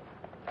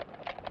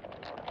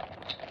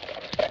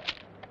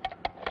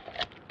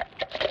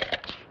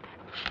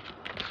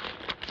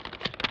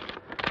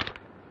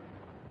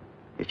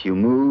 If you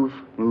move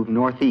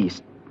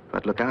northeast,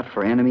 but look out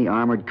for enemy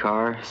armored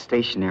car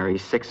stationary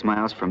 6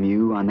 miles from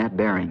you on that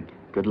bearing.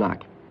 Good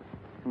luck.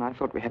 And I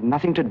thought we had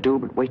nothing to do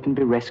but wait and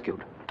be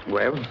rescued.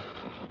 Well,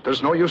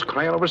 there's no use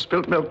crying over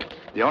spilt milk.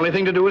 The only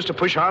thing to do is to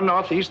push on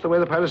northeast the way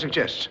the pilot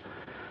suggests.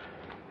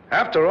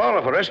 After all,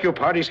 if a rescue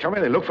party's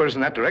coming, they look for us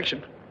in that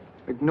direction.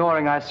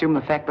 Ignoring, I assume,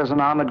 the fact there's an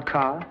armored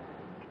car?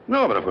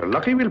 No, but if we're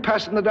lucky, we'll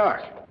pass it in the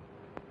dark.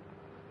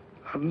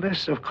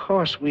 Unless, of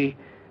course, we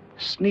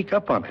sneak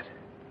up on it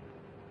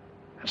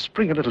and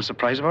spring a little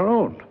surprise of our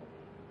own.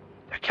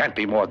 There can't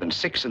be more than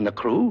 6 in the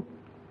crew.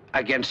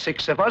 Against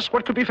 6 of us,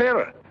 what could be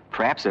fairer?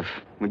 Perhaps if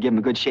we give them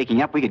a good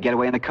shaking up, we could get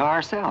away in the car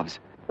ourselves.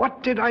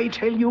 What did I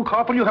tell you,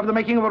 Corporal? You have the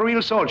making of a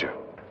real soldier.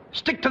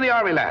 Stick to the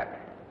army, lad.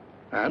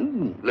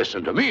 And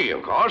listen to me,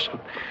 of course.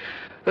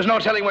 There's no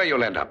telling where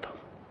you'll end up.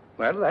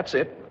 Well, that's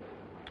it.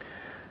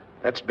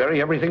 Let's bury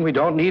everything we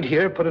don't need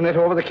here, put a net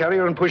over the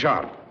carrier, and push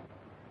on.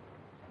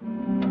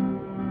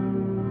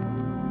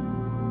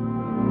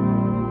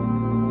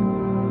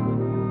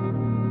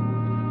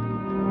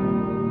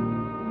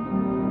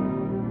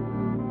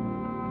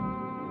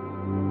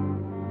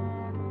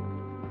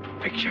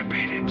 Picture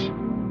paintings.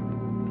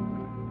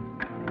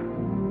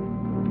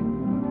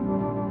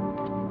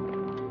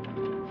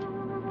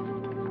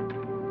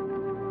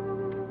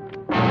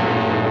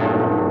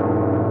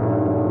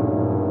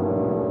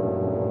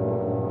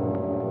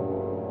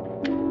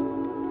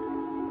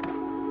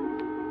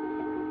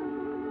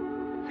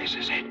 This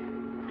is it.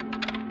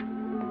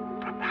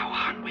 From now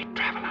on, we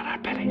travel on our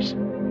bellies.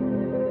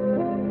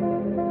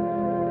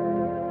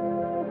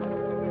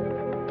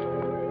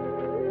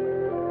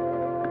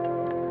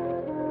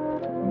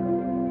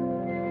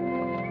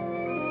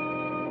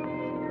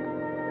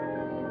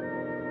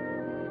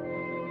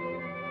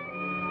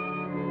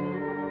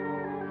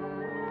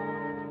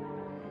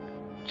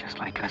 Just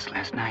like us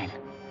last night.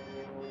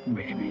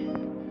 Maybe.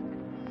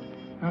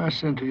 Our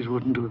sentries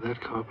wouldn't do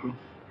that, Corporal.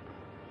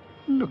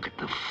 Look at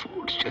the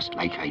fools, just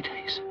like high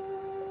ties.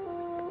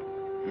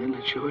 Well,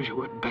 it shows you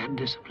what bad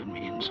discipline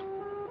means.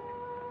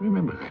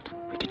 Remember that.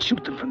 We could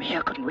shoot them from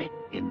here, couldn't we?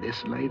 In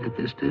this light, at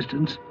this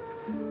distance,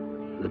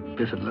 with a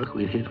bit of luck,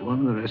 we'd hit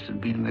one, the rest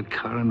would be in that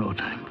car in no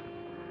time.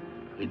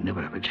 We'd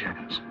never have a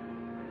chance.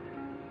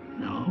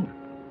 No.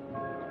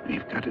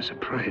 We've got to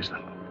surprise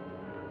them.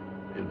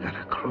 We've got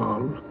to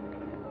crawl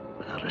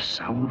without a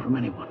sound from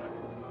anyone.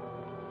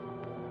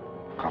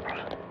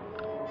 Corporal,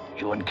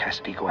 you and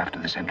Cassidy go after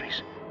the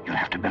sentries. You'll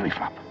have to belly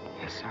flop.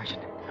 Yes,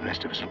 Sergeant. The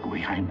rest of us will go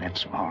behind that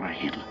smaller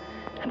hill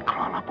and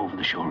crawl up over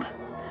the shoulder.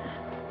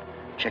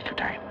 Check your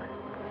time.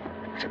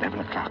 It's 11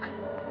 o'clock.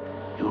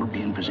 You'll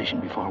be in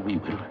position before we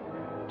will.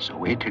 So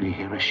wait till you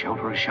hear a shout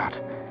or a shot,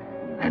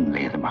 then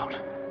lay them out.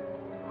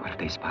 What if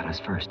they spot us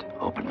first?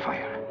 Open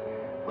fire.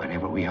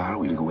 Wherever we are,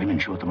 we'll go in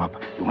and shoot them up.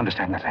 You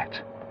understand that, lads?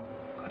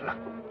 Good luck.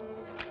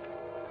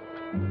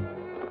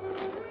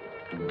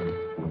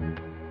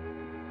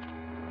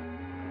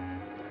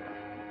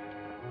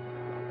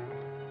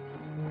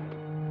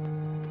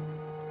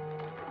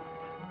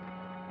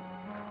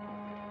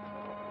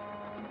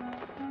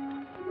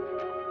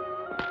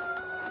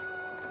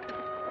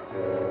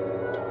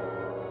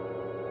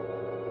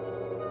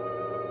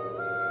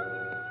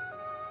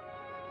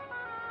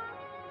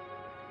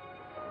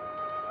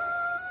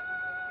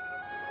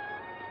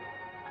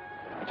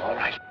 All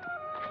right.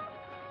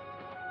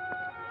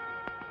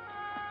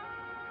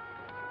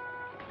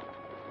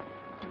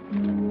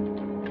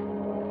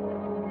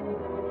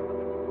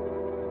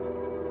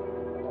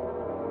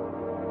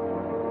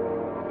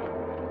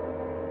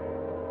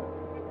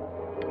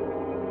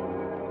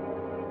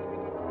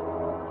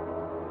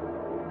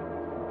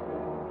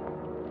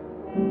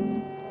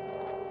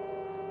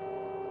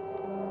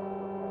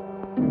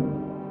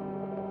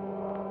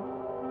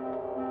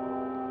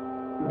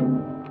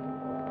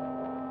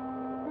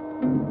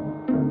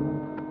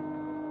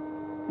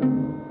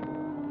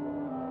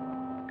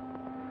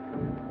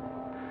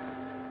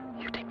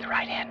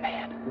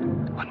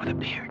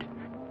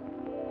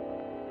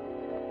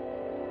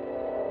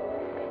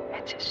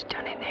 That's a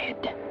stunning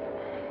head.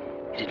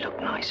 It'd look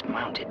nice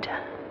mounted.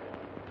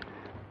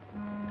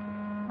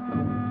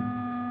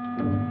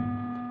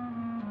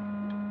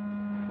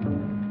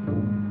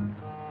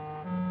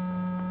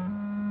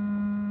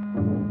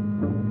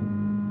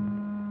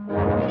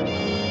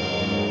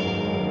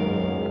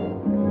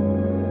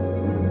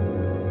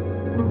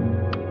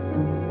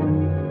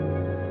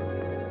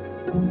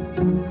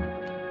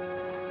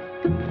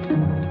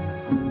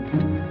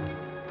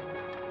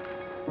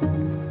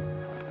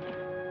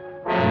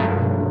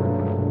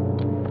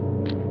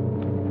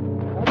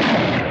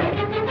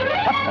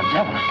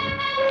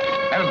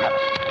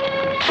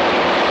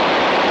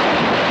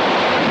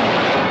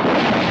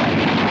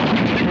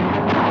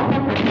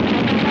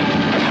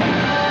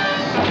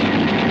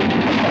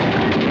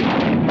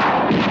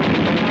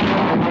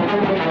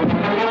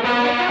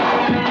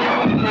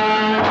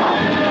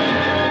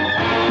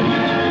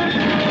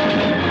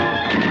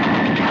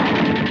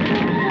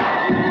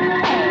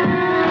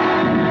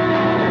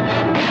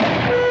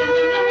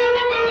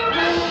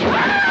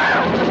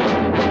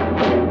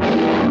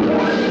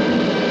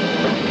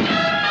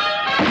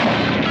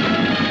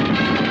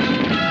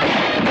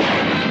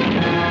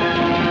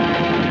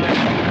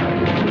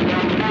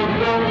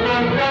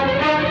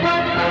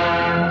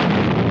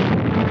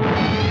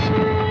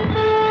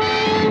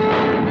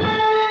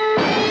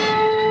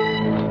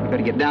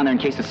 Down there in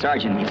case the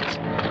sergeant needs us.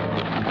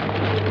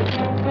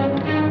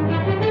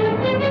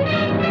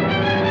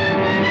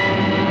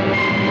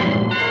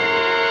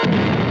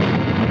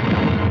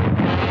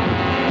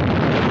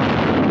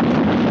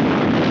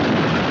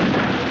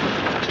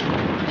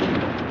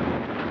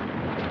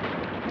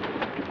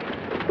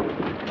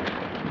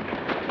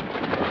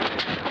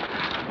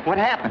 What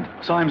happened?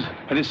 Symes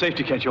had his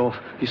safety catch off.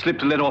 He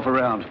slipped and let off a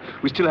round.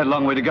 We still had a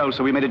long way to go,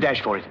 so we made a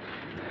dash for it.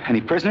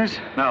 Any prisoners?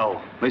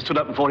 No. They stood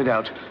up and fought it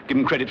out. Give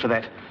them credit for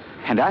that.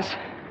 And us?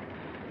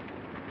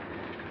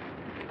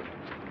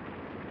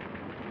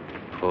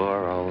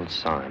 Poor old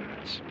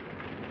Symes.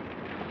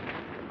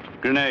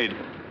 Grenade.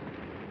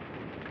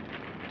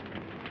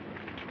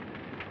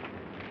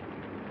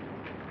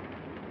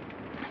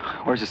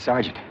 Where's the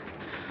sergeant?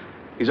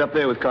 He's up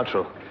there with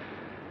Cottrell.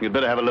 You'd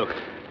better have a look.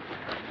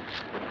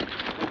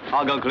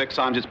 I'll go and collect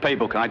Symes'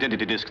 paybook and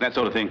identity disc and that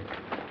sort of thing.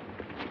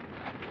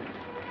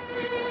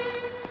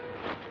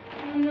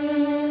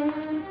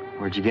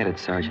 Where'd you get it,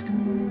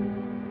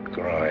 Sergeant?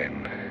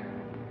 Groin.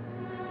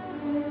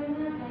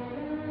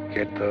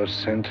 Get those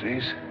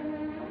sentries?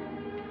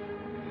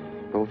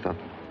 Both of them.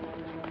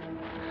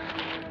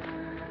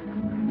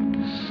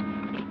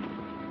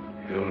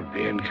 You'll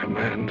be in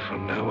command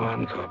from now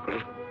on,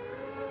 Corporal.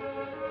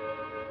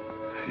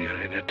 And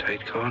you're in a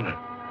tight corner.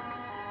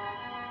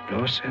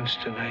 No sense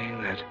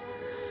denying that.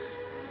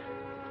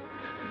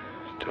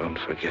 Don't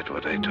forget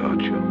what I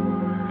taught you.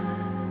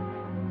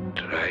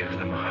 Drive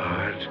them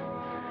hard.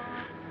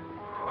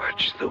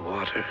 Watch the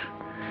water.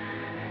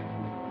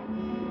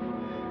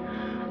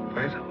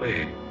 By the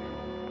way,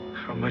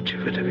 how much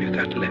of it have you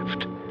got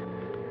left?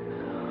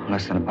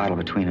 Less than a bottle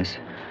between us.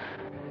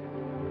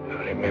 Now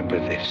remember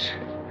this.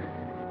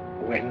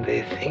 When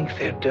they think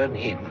they're done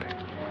in,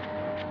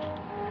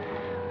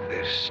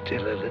 there's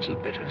still a little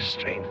bit of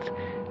strength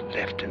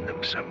left in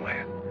them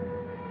somewhere.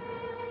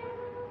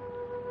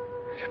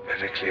 You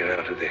better clear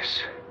out of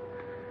this.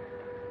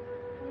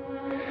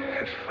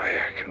 That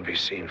fire can be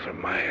seen for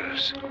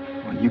miles.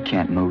 Well, you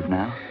can't move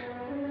now.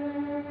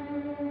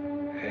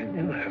 And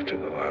you'll have to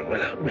go on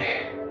without me.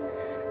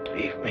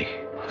 Leave me.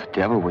 Well, the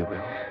devil we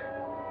will.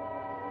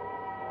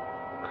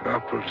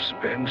 Corporal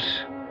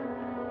Spence,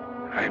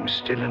 I'm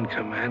still in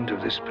command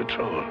of this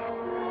patrol.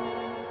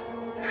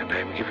 And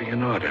I'm giving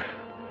an order.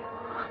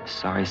 I'm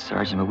sorry,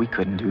 Sergeant, but we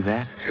couldn't do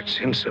that. It's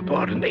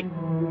insubordinate.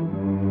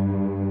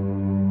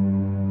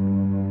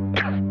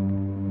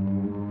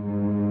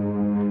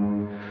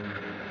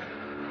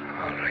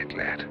 All right,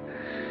 lad.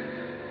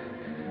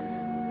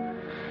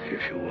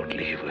 If you won't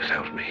leave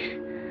without me,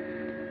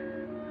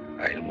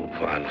 I'll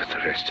move on with the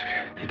rest of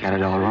you. You got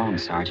it all wrong,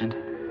 Sergeant.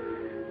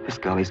 This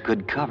gully's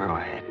good cover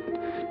ahead.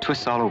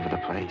 Twists all over the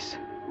place.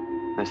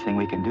 Best thing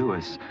we can do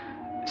is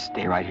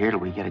stay right here till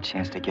we get a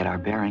chance to get our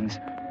bearings.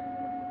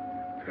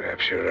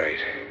 Perhaps you're right.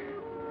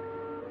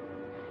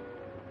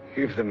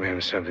 Give the men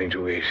something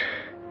to eat.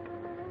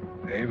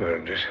 They've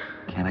earned it.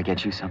 Can I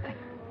get you something?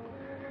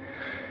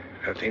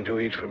 Nothing to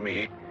eat for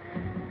me.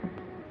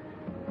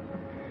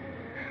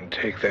 And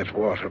take that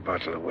water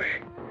bottle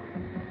away.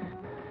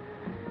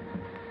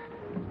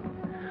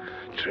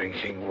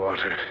 Drinking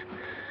water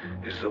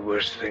is the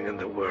worst thing in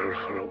the world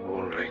for a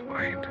wound like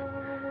mine.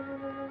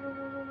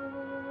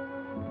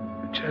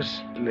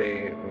 Just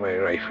lay my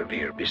rifle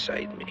here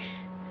beside me.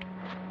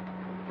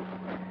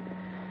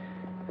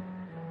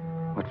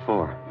 What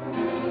for?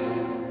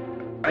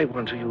 I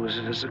want to use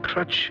it as a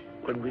crutch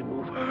when we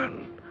move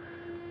on.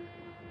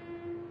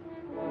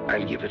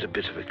 I'll give it a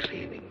bit of a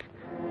cleaning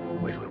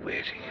while we're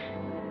waiting.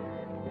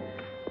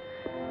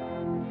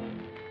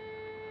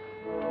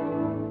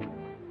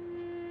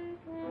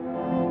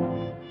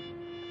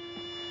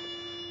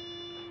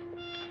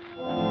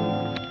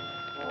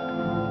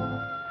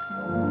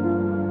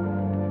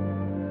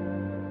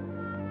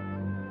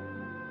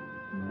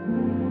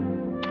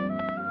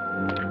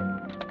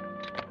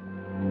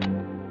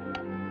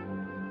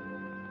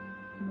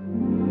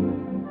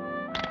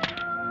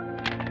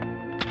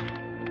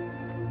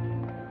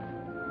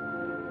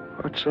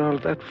 What's all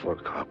that for,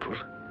 Corporal?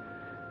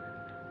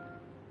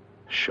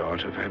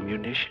 Short of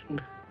ammunition?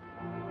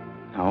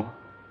 No.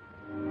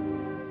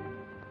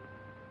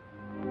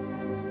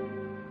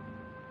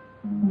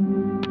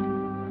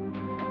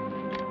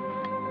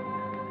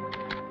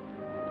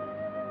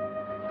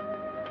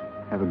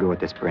 Have a go at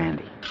this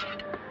brandy.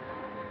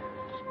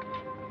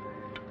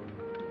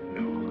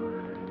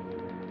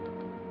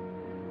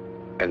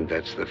 And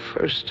that's the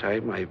first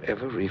time I've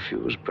ever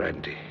refused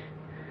brandy.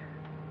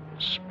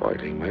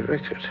 Spoiling my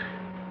record.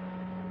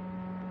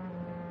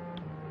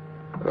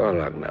 Go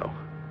along now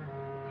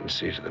and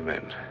see to the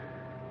men.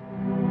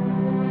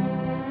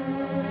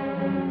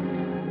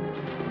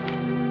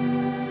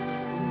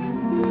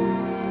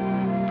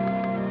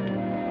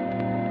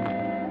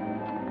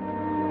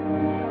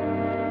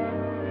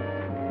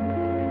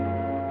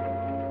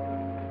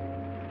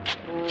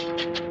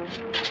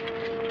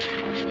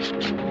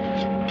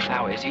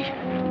 How is he?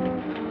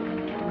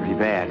 Pretty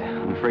bad.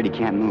 I'm afraid he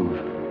can't move.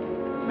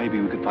 Maybe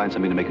we could find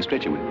something to make a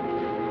stretcher with.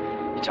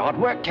 It's hard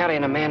work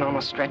carrying a man on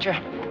a stretcher.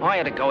 I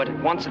had to go at it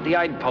once at the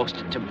aid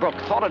post to Brook.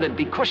 Thought it'd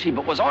be cushy,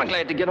 but was I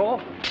glad to get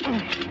off.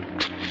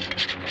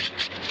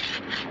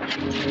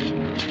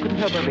 Couldn't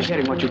help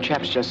overhearing what you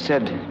chaps just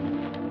said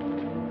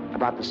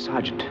about the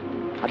sergeant.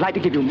 I'd like to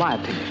give you my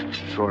opinion.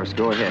 Of course,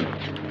 go ahead.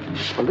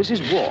 Well, this is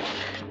war.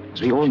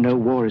 As we all know,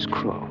 war is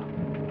cruel.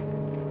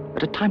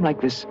 At a time like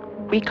this,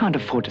 we can't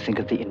afford to think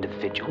of the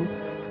individual,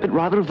 but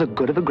rather of the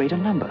good of a greater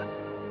number.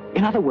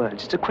 In other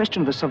words, it's a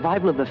question of the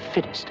survival of the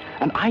fittest,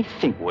 and I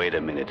think... Wait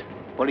a minute.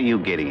 What are you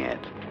getting at?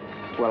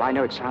 Well, I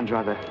know it sounds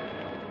rather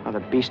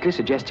beastly,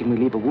 suggesting we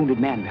leave a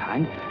wounded man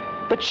behind,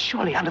 but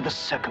surely under the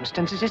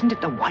circumstances, isn't it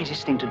the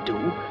wisest thing to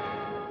do?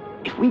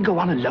 If we go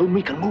on alone,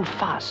 we can move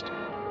fast.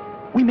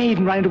 We may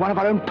even run into one of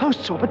our own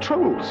posts or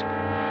patrols.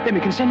 Then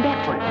we can send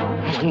back for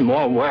it. One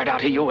more word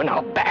out of you and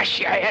I'll bash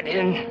your head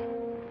in.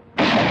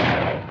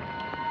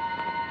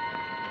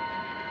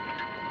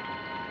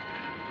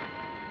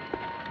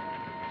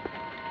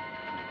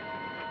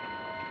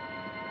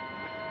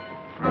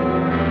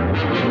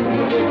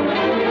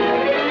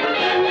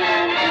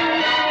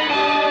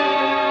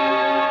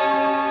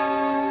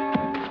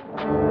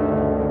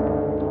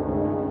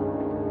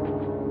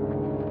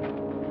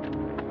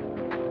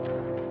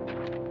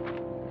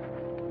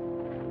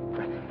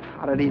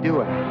 How did he do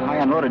it? I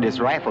unloaded his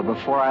rifle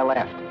before I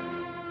left.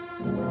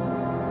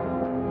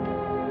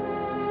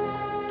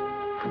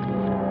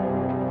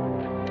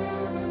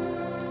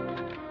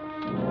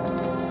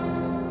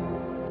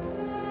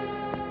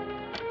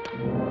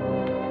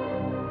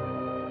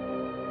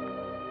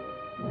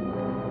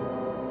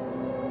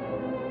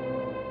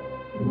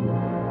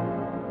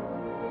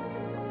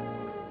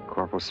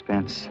 Corporal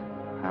Spence,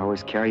 I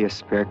always carry a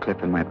spare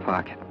clip in my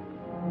pocket.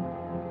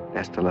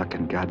 Best of luck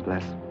and God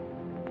bless.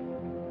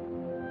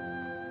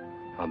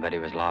 I bet he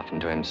was laughing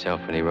to himself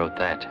when he wrote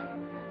that.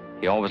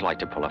 He always liked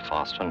to pull a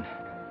fast one.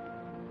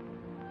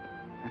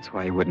 That's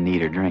why he wouldn't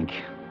eat or drink.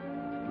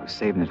 He was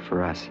saving it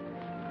for us.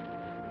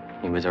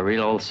 He was a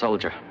real old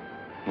soldier.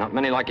 Not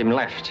many like him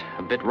left.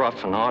 A bit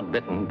rough and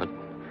hard-bitten, but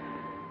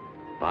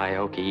by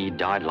Oki, he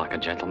died like a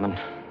gentleman.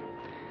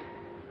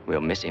 We'll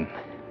miss him.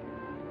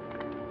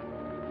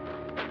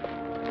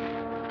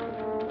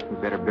 We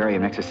better bury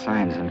him next to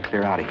signs and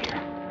clear out of here.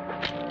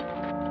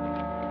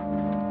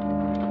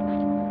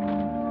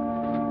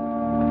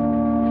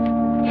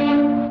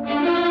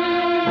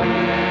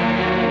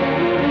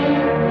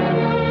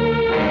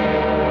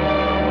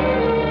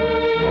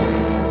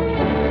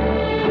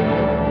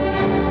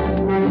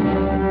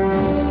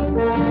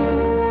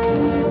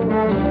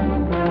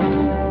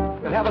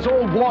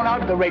 Worn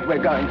out at the rate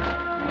we're going.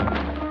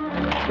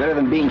 Better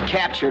than being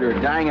captured or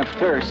dying of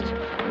thirst.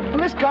 Well,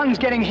 this gun's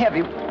getting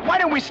heavy. Why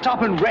don't we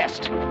stop and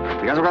rest?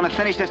 Because we're going to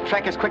finish this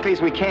trek as quickly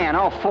as we can,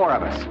 all four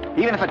of us.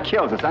 Even if it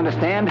kills us,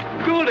 understand?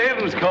 Good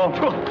heavens,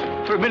 Corporal.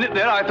 For a minute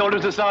there, I thought it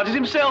was the sergeant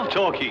himself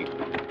talking.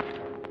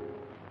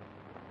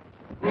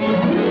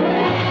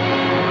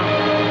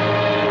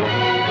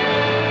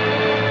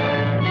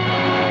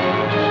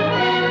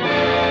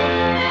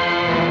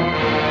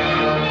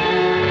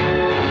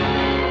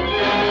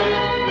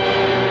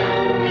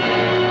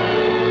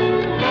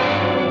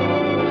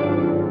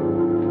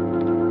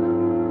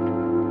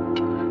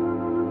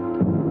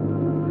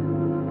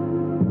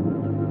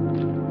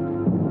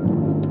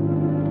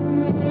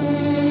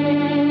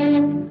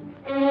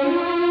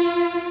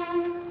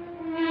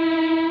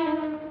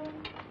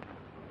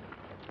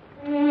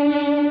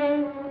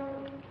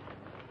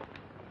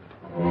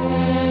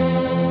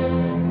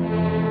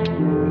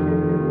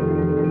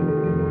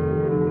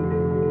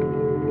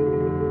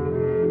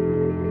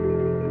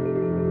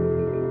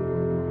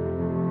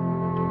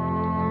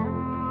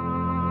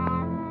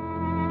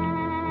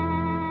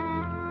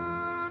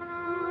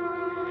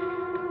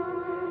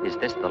 Is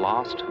this the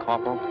last,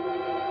 Corporal?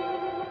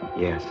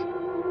 Yes.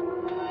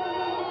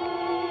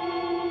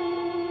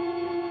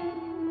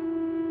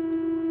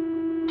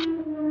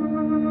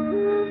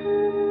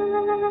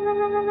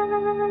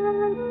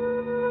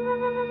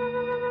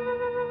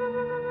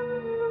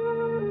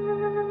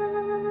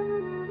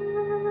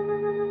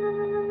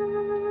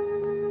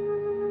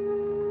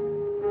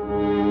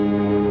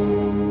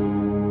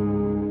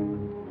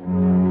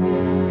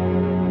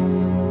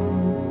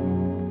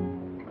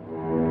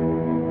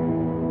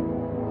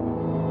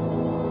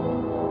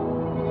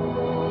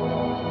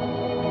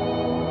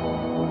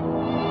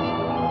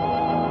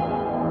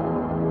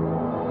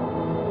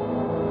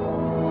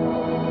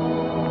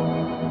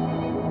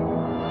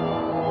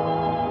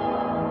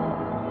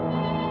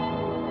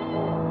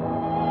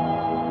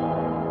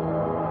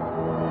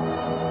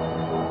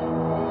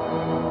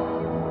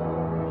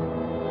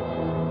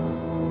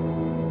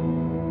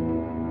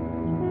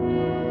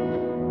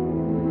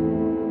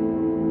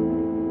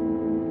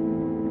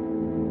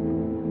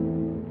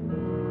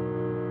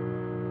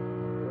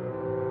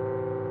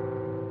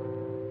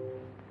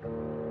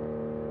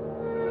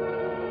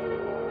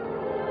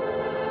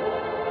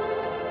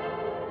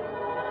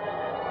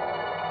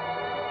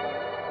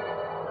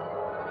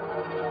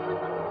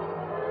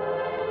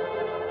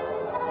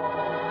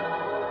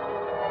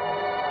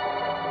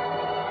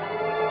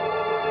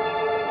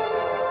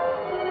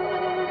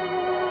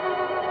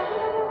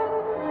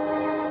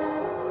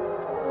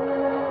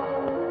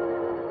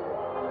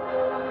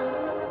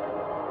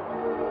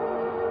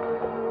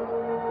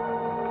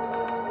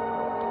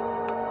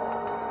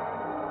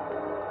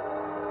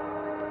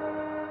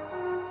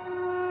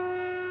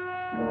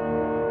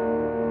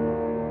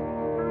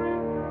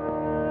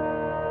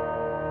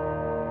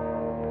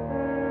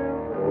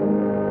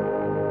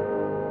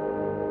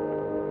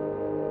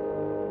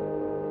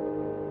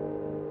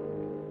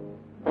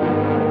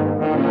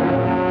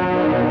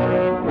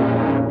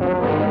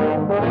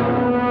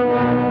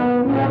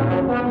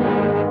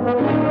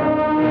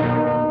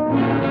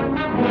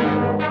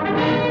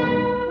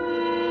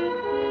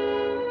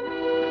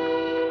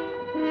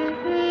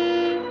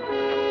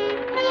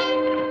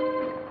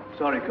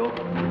 historical.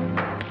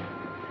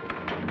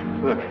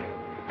 Look.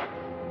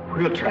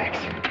 Wheel tracks.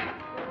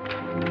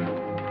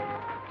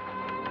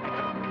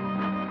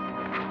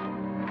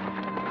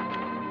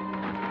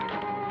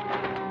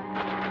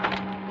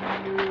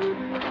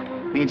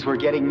 Means we're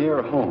getting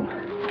nearer home.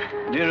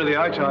 Nearer the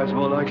eye ties,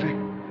 more likely.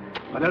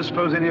 I don't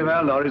suppose any of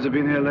our lorries have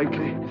been here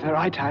lately. If they're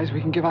eye ties, we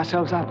can give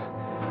ourselves up.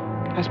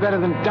 That's better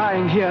than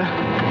dying here.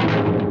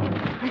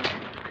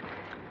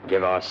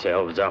 Give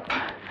ourselves up.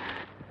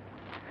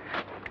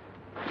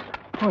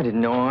 Oh, I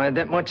didn't know I had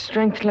that much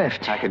strength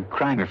left. I could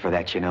crime her for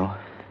that, you know.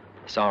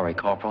 Sorry,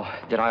 Corporal.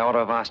 Did I ought to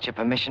have asked your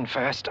permission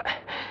first?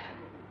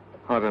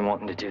 I've been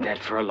wanting to do that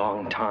for a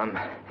long time.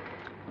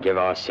 Give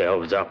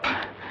ourselves up.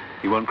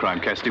 You won't crime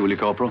Cassidy, will you,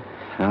 Corporal?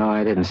 No,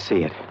 I didn't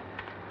see it.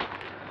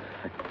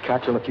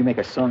 Cottrell, if you make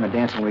a song and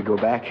dance when we go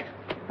back,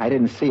 I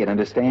didn't see it,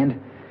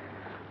 understand?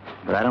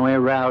 But I don't want to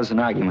arouse an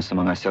arguments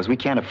among ourselves. We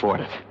can't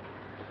afford it.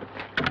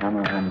 Come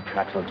on,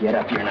 Cottrell, get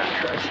up here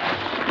now, Chris.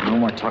 No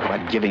more talk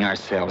about giving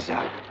ourselves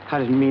up. I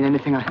didn't mean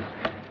anything.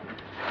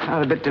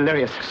 I'm a bit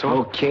delirious, so...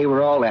 Okay,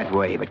 we're all that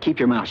way, but keep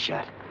your mouth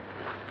shut.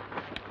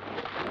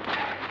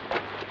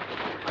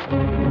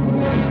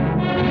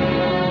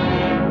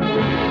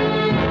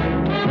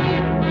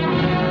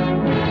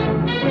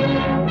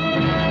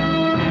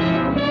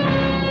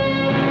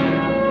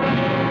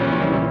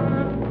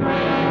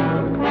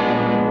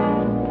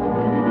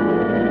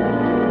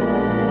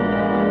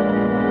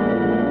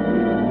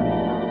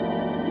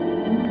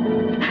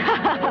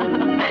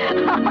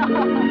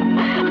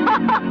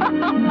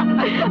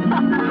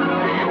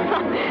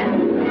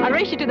 I'll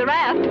race you to the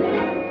raft.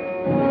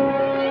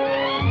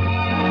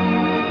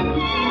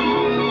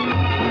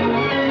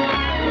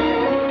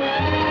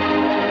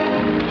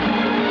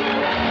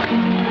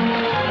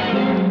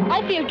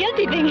 I feel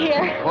guilty being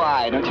here.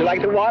 Why? Don't you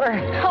like the water?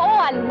 Oh,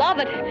 I love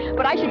it.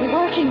 But I should be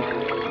working.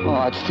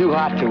 Oh, it's too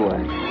hot to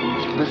work.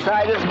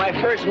 Besides, this is my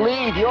first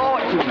leave. You owe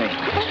it to me.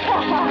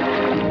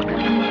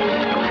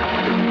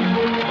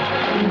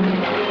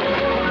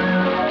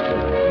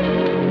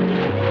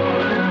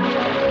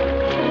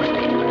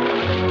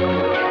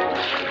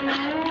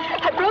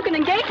 I've broken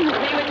engagement to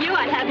be with you,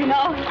 I'd have you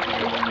know.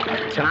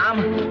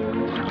 Tom?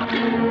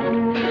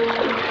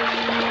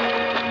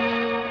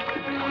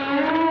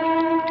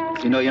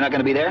 So you know you're not going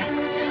to be there?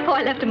 Oh,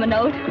 I left him a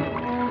note.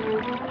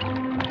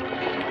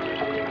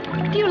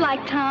 Do you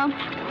like Tom?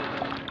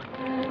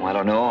 Well, I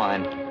don't know. I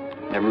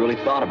never really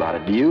thought about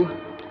it. Do you?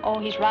 Oh,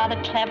 he's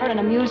rather clever and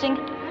amusing.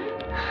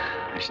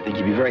 I should think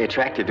he'd be very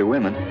attractive to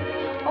women.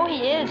 Oh,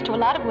 he is, to a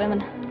lot of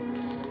women.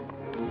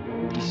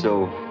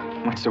 So,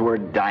 what's the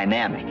word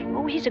dynamic?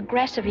 Oh, he's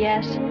aggressive,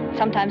 yes.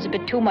 Sometimes a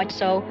bit too much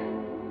so.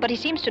 But he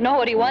seems to know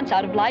what he wants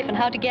out of life and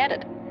how to get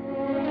it.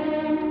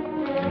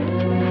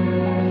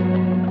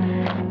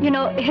 You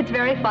know, it's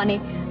very funny.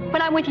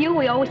 When I'm with you,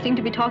 we always seem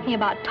to be talking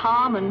about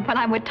Tom, and when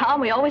I'm with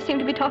Tom, we always seem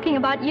to be talking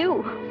about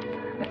you.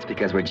 That's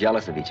because we're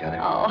jealous of each other.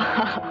 Oh.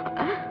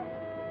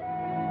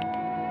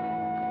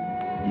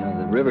 You know,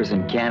 the rivers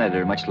in Canada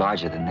are much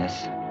larger than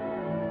this.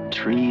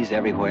 Trees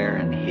everywhere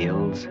and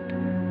hills.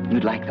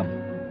 You'd like them.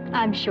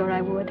 I'm sure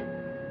I would.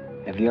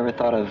 Have you ever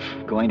thought of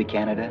going to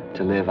Canada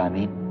to live, I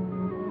mean?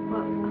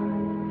 Well,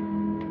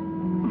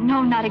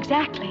 no, not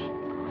exactly.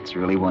 It's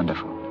really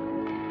wonderful.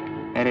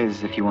 That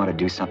is, if you want to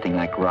do something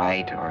like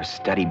write or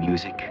study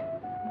music.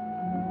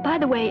 By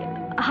the way,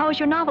 how's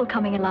your novel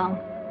coming along?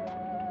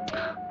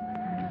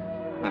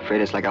 I'm afraid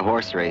it's like a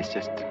horse race,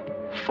 just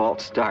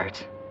false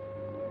starts.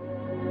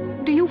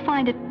 Do you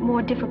find it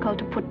more difficult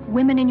to put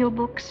women in your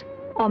books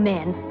or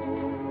men?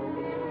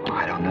 Oh,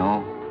 I don't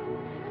know.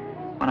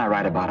 When I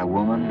write about a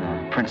woman,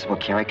 a principal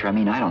character,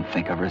 I don't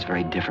think of her as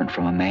very different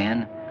from a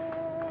man.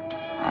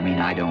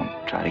 I don't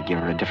try to give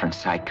her a different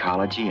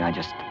psychology. I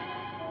just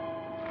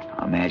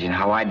imagine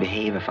how I'd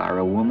behave if I were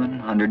a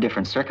woman, under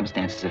different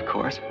circumstances, of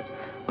course,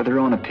 with her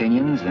own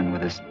opinions and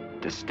with as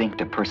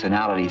distinctive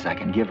personalities I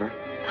can give her.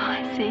 Oh,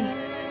 I see.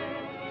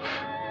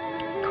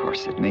 Of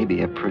course, it may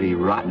be a pretty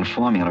rotten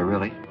formula,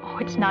 really. Oh,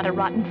 it's not a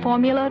rotten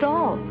formula at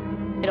all.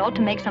 It ought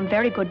to make some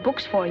very good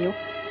books for you.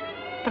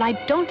 But I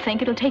don't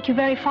think it'll take you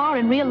very far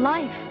in real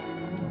life.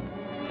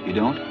 You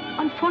don't?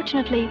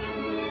 Unfortunately,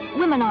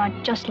 women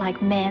aren't just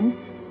like men.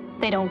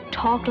 They don't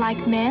talk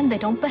like men. They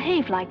don't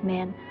behave like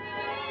men.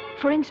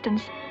 For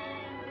instance,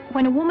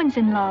 when a woman's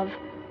in love,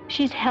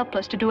 she's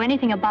helpless to do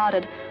anything about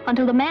it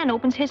until the man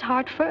opens his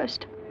heart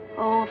first.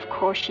 Oh, of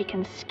course she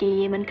can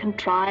scheme and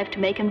contrive to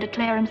make him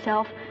declare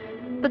himself,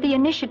 but the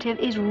initiative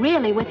is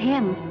really with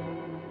him.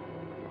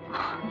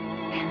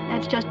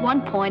 That's just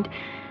one point.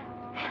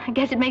 I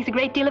guess it makes a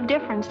great deal of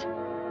difference.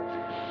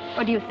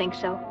 Or do you think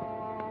so?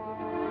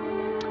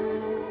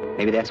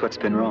 Maybe that's what's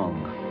been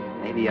wrong.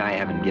 Maybe I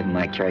haven't given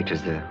my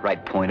characters the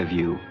right point of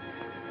view.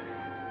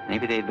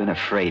 Maybe they've been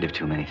afraid of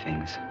too many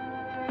things.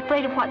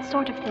 Afraid of what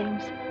sort of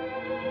things?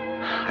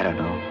 I don't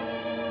know.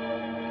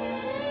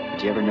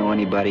 Did you ever know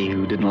anybody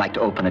who didn't like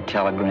to open a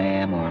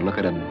telegram or look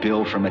at a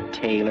bill from a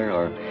tailor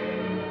or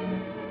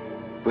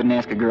wouldn't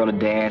ask a girl to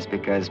dance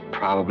because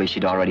probably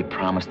she'd already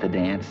promised to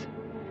dance?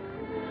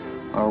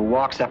 or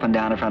walks up and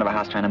down in front of a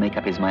house trying to make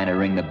up his mind to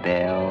ring the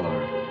bell,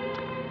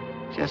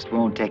 or just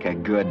won't take a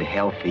good,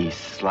 healthy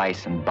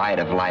slice and bite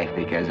of life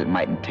because it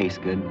mightn't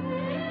taste good?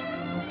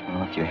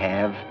 Well, if you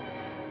have,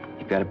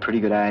 you've got a pretty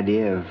good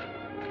idea of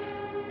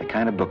the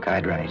kind of book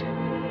I'd write.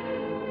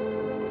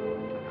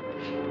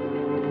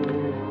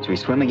 Shall we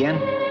swim again?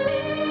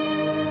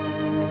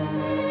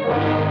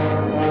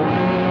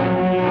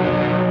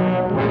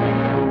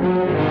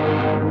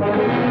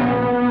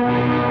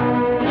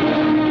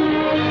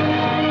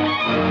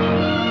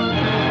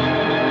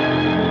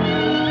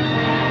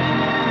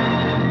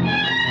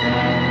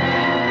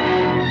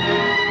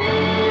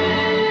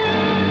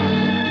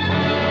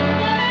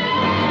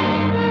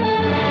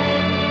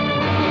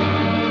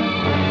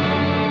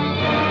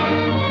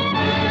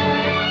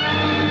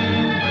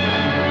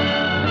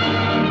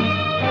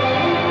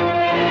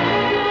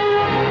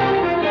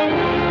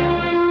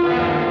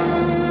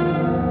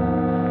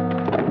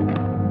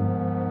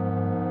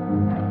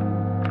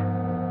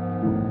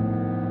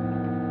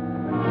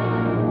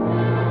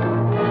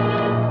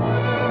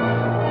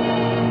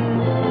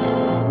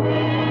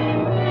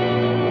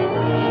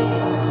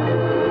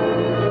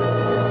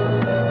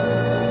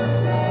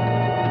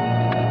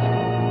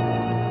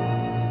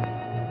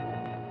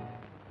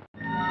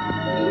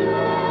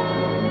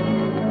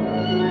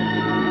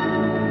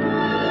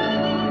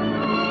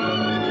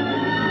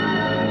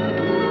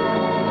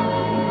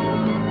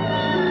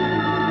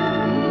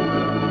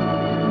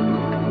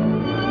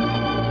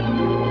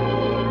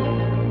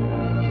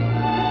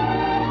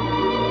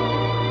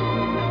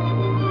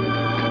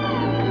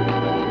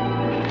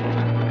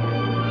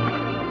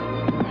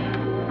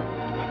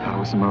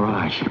 It's a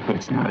mirage, but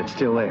it's not. It's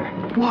still there.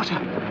 Water.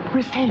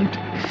 We're saved.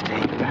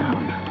 Stay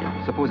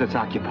down. Suppose it's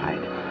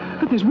occupied.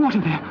 But there's water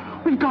there.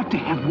 We've got to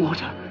have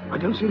water. I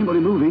don't see anybody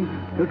moving.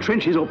 No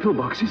trenches or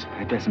pillboxes.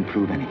 That doesn't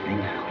prove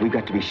anything. We've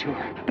got to be sure.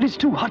 But it's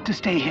too hot to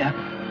stay here.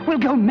 We'll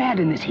go mad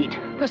in this heat.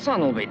 The sun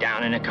will be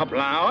down in a couple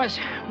of hours.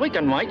 We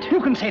can wait. You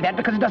can say that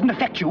because it doesn't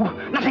affect you.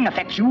 Nothing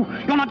affects you.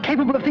 You're not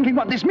capable of thinking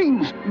what this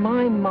means.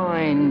 My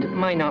mind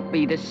may not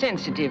be the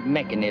sensitive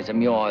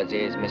mechanism yours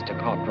is, Mr.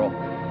 Cottrell.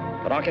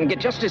 But I can get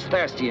just as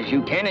thirsty as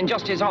you can and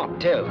just as hot,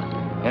 too.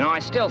 And I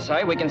still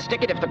say we can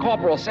stick it if the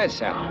corporal says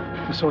so.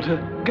 A sort of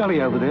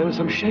gully over there with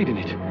some shade in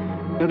it.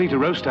 No need to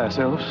roast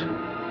ourselves.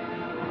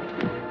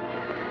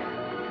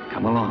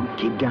 Come along.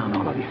 Keep down,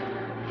 all of you.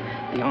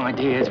 The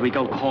idea is we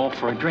go call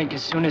for a drink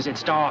as soon as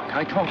it's dark,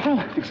 eh,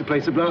 Corporal? Thinks the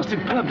place a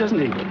blasted pub,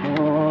 doesn't he?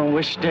 Oh,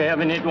 wish to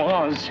heaven it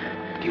was.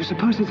 Do you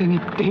suppose there's any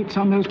dates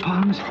on those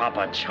palms?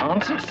 Proper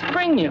chance. It's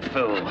spring, you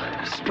fool.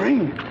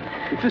 Spring?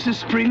 If this is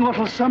spring,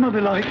 what'll summer be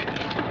like?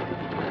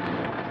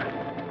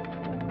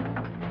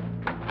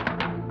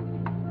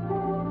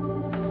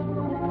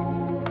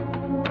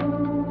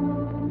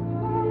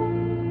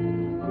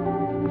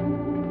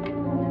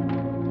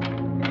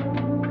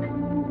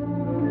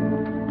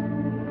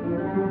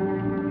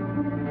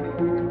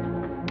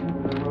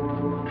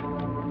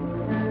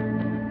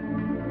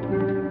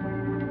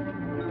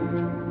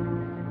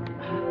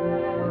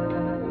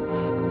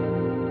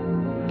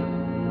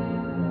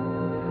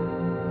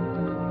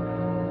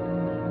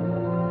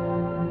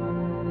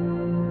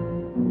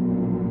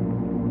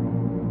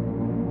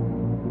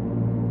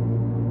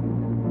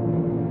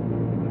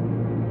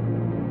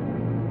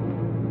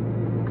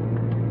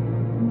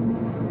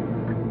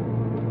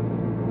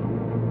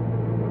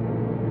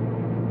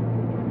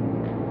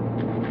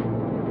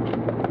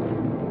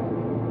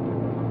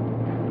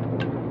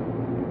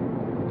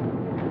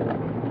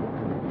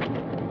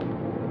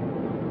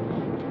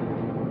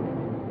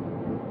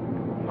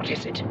 What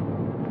is it?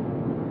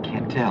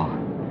 Can't tell.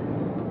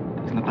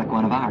 Doesn't look like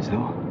one of ours,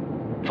 though.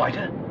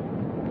 Fighter?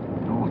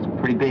 Oh, it's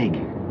pretty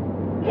big.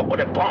 What would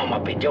a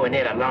bomber be doing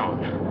it alone?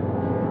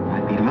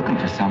 Might be looking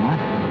for someone.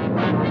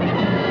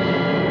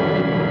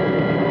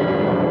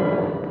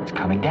 It's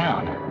coming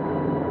down.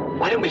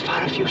 Why don't we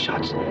fire a few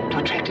shots to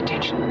attract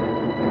attention?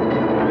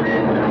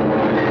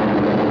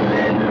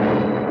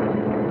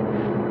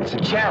 It's a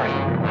Jerry.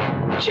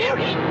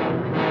 Jerry?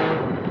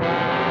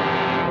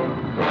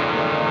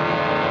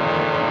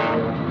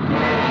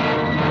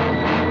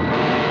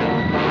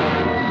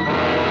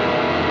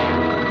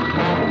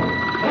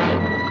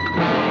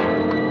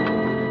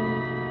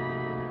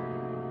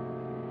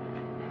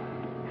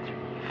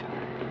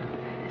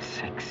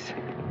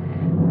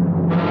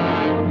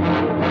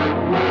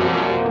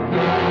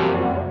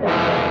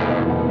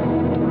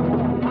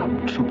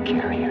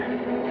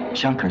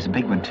 Junker's a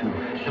big one, too.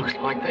 Looks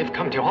like they've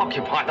come to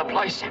occupy the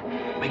place.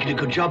 Making a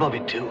good job of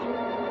it, too.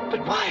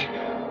 But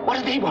why? What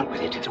do they want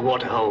with it? It's a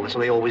water hole, so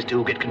they always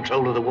do get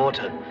control of the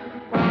water.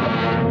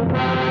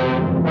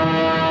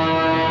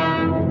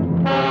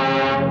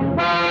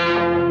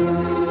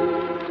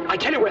 I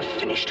tell you, we're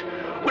finished.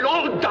 We'll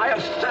all die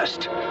of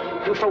thirst.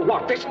 And for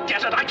what? This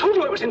desert? I told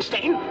you it was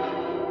insane.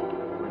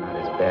 We're not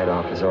as bad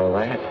off as all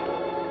that.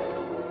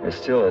 There's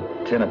still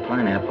a tin of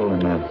pineapple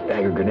and a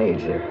bag of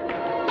grenades there.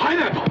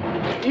 Pineapple?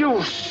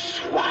 You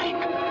swine!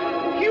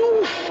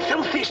 You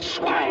filthy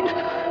swine!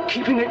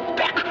 Keeping it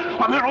back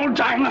while we're all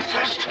dying of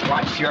thirst.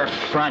 Watch your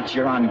front.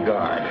 You're on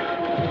guard.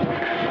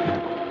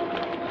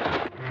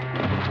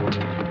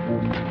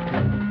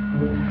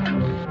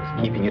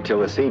 Keeping it till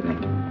this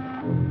evening.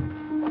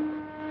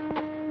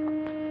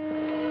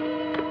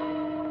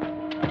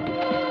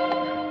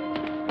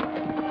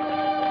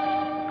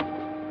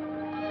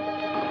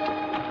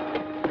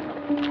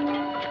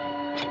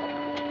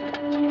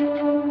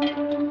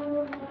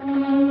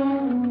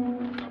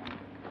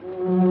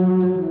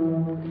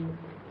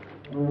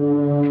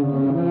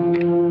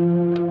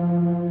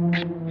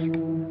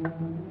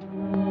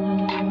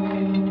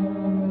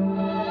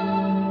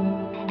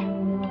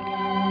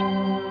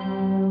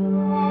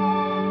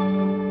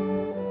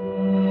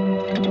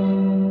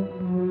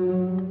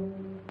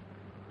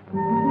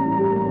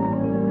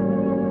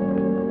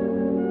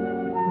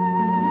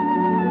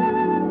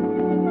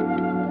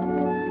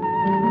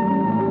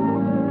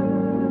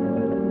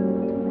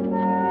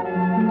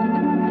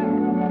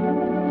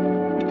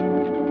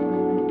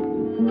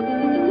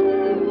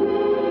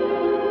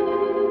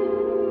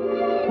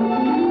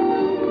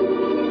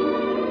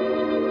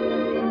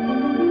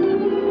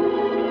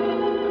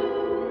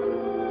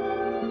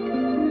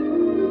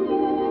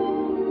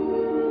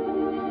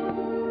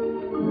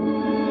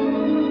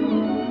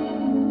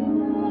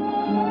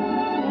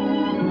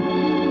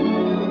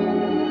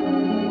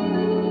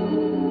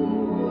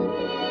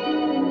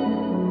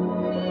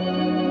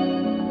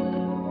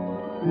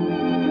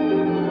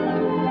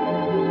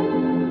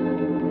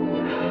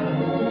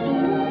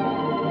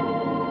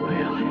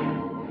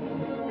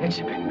 It's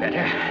a bit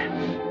better.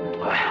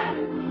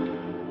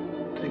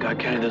 I think I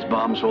carried those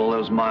bombs for all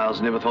those miles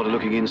and never thought of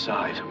looking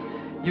inside.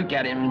 You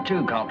carried him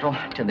too, Corporal,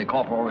 till the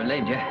corporal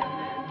relieved you.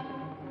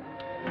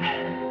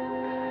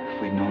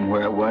 If we'd known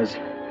where it was,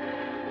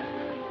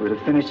 we would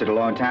have finished it a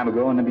long time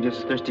ago and they'd be just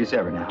as thirsty as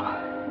ever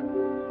now.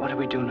 What do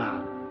we do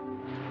now?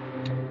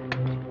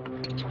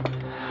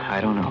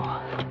 I don't know.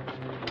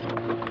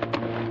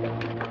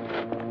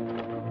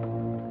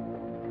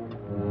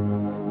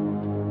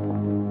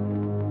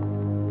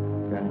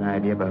 Got an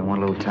idea, but I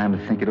want a little time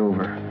to think it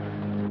over.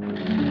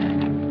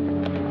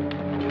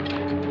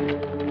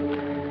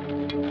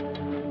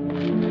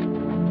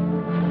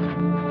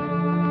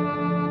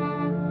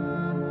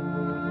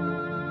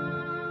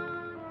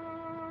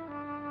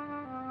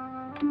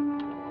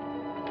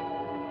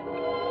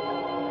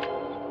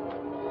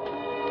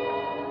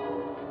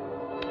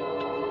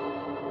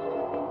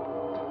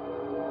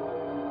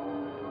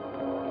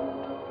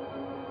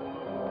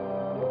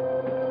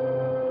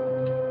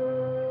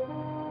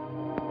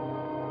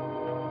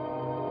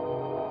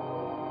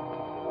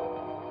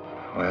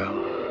 Well,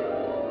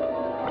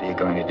 what are you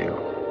going to do?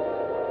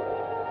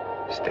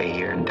 Stay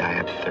here and die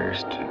of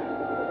thirst?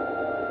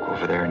 Go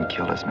over there and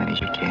kill as many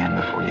as you can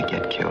before you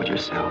get killed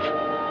yourself?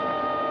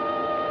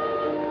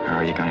 Or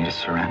are you going to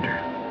surrender?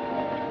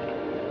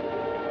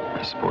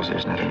 I suppose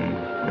there's nothing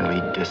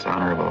really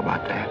dishonorable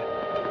about that.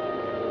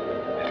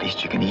 At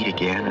least you can eat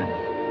again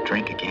and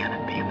drink again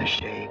and be in the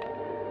shade.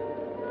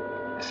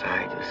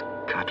 Besides, as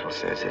Cottrell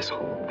says, this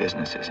whole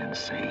business is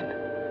insane.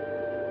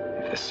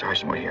 If the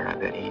sergeant were here, I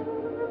bet he'd...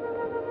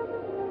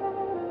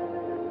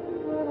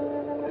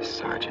 The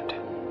sergeant.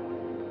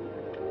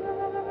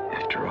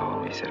 After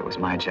all, he said it was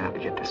my job to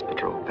get this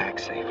patrol back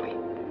safely.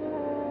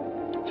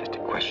 Just a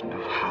question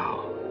of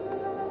how.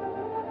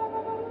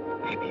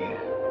 Maybe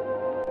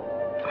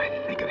if I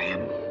think of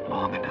him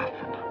long enough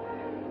and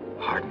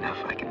hard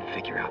enough, I can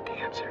figure out the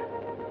answer.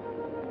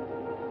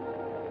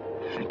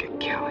 Think of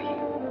Kelly.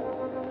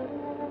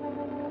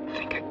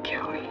 Think of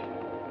Kelly.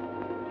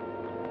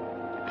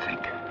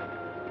 Think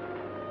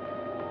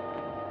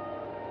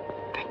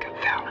of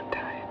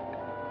Valentine.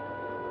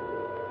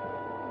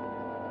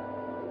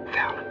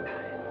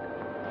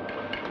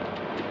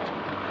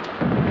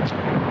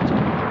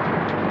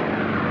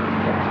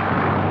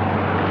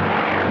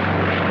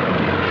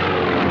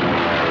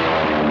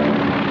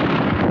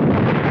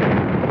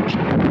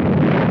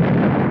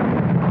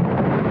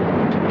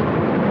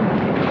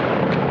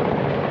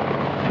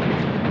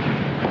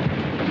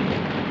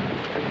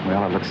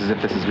 Well, it looks as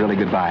if this is really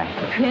goodbye.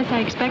 Yes, I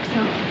expect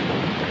so.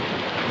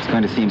 It's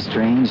going to seem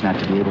strange not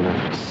to be able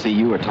to see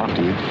you or talk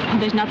to you. Oh,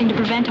 there's nothing to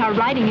prevent our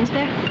riding, is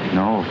there?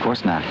 No, of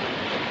course not.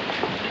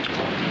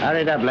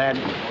 Hurry it up, lad.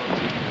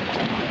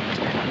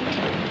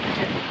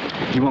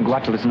 You won't go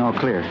out till it's all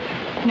clear.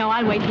 No,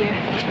 I'll wait here.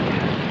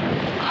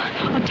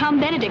 Oh, Tom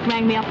Benedict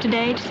rang me up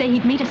today to say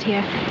he'd meet us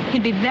here.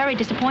 He'd be very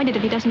disappointed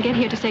if he doesn't get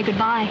here to say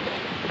goodbye.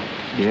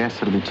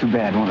 Yes, it'll be too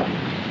bad, won't it?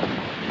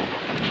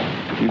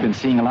 You've been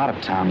seeing a lot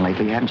of Tom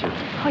lately, haven't you?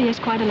 Oh, yes,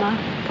 quite a lot.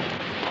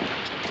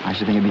 I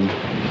should think it'd be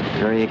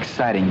very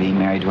exciting being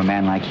married to a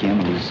man like him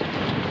who's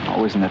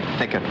always in the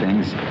thick of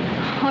things.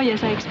 Oh,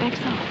 yes, I expect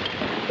so.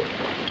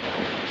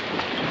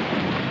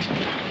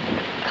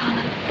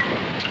 Colin.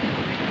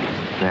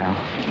 Well.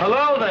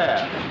 Hello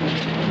there.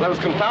 Those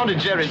confounded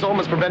Jerrys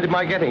almost prevented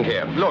my getting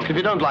here. Look, if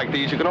you don't like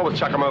these, you can always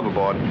chuck them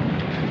overboard.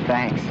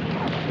 Thanks.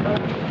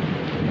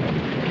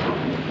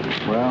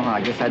 Well, I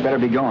guess I'd better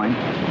be going.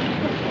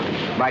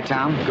 Bye,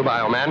 Tom.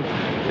 Goodbye, old man.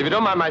 If you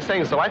don't mind my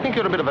saying so, I think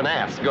you're a bit of an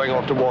ass going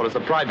off to war as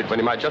a private when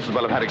you might just as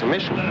well have had a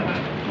commission. Well,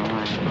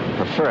 I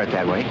prefer it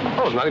that way.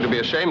 Oh, it's nothing to be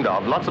ashamed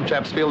of. Lots of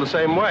chaps feel the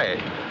same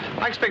way.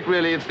 I expect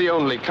really it's the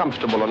only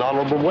comfortable and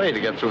honorable way to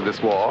get through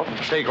this war.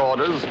 Take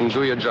orders and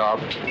do your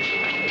job.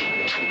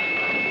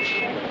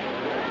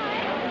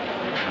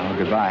 Oh,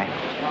 goodbye.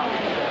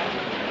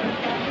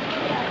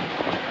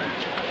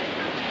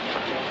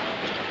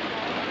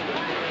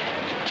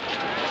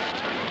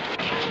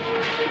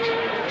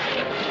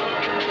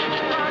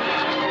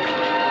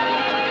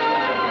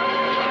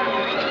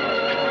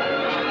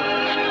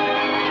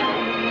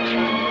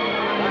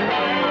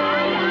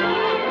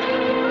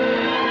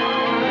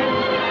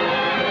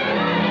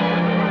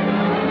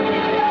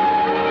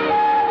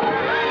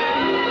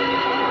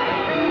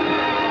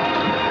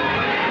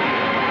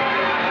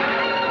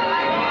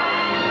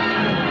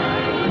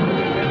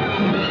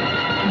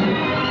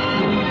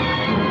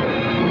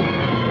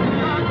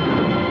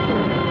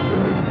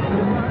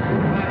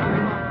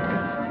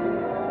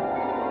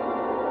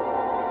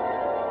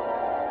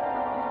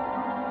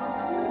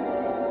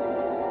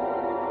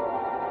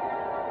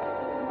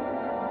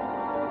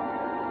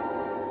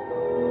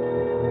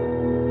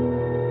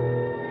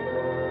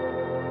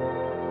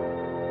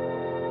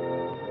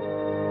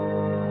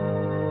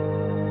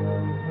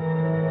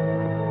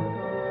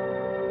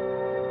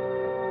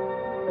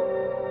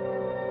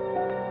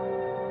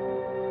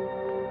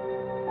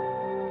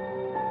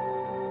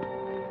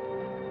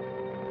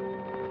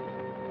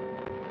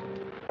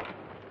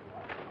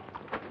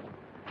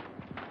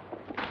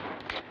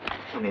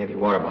 Let me have your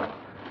water bottle.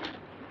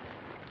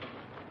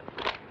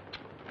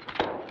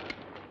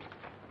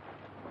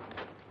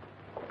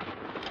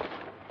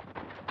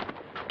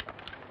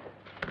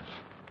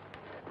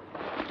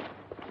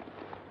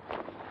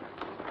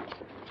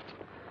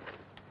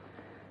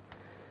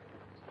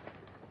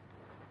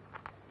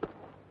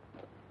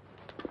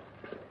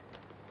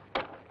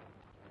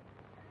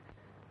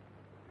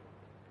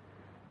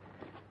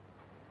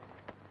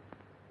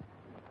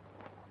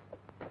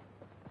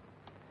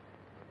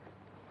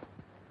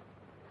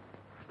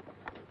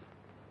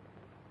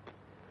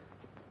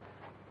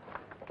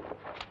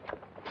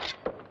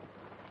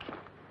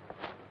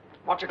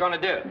 What you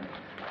gonna do?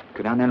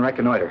 Go down there and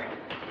reconnoiter.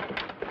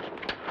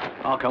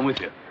 I'll come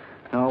with you.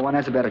 No, one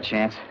has a better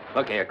chance.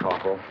 Look here,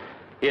 Corporal.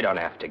 You don't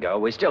have to go.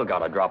 We still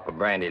got a drop of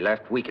brandy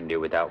left. We can do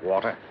without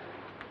water.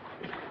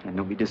 And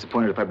don't be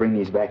disappointed if I bring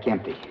these back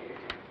empty.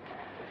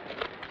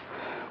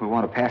 We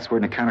want a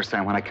password and a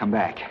countersign when I come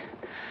back.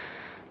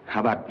 How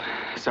about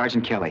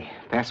Sergeant Kelly?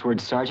 Password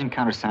Sergeant,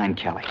 countersign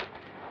Kelly.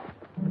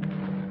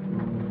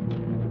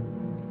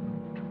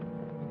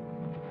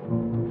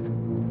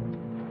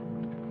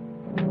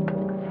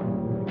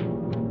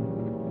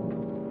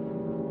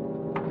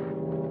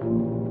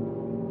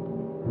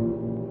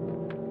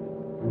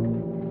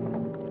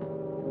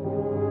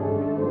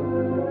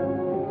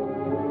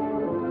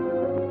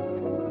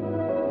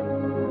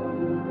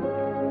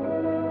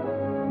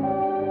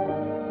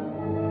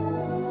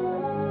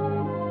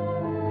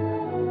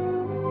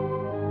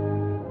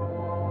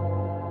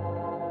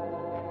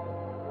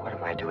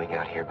 Doing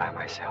out here by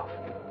myself.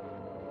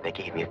 They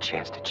gave me a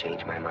chance to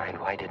change my mind.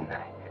 Why didn't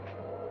I?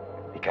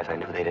 Because I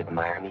knew they'd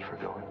admire me for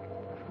going.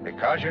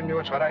 Because you knew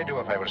it's what I'd do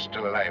if I was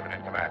still alive and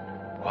in command.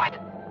 What?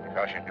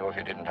 Because you knew if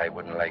you didn't, I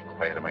wouldn't lie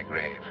quiet in my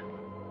grave.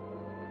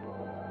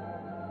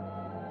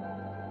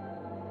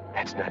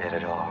 That's not it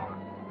at all.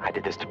 I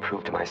did this to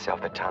prove to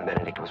myself that Tom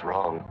Benedict was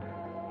wrong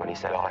when he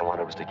said all I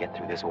wanted was to get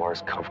through this war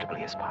as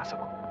comfortably as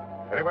possible.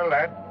 Very well,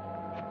 lad.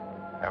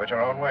 Have it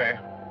your own way.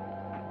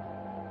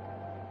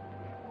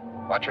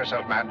 Watch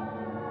yourself, man.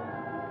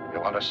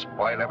 You want to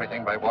spoil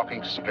everything by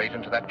walking straight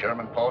into that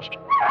German post?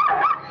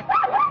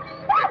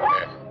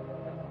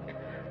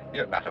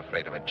 You're not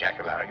afraid of a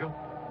jackal, are you?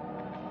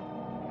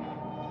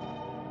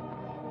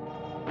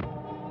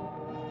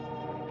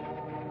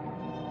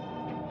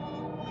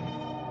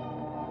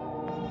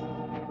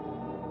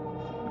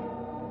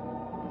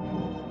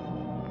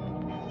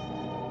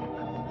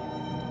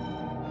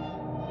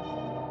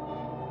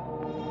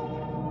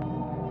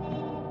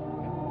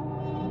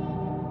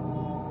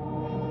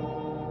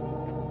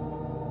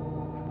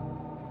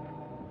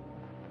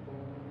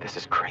 This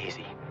is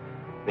crazy.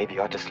 Maybe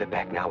you ought to slip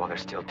back now while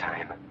there's still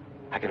time.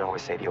 I can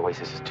always say the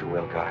oasis is too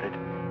well guarded.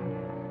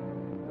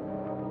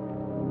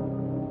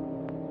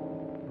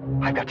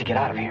 I've got to get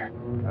out of here.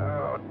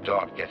 Oh,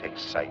 don't get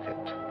excited.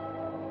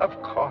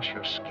 Of course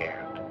you're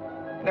scared.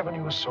 Never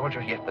knew a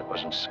soldier yet that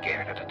wasn't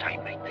scared at a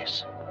time like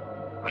this.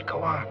 But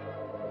go on.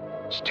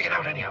 Stick it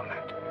out anyhow,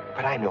 lad.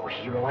 But I'm no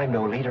hero. I'm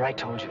no leader. I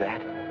told you that.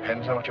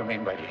 Depends on what you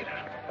mean by leader.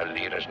 A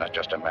leader's not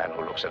just a man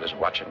who looks at his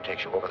watch and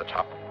takes you over the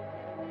top.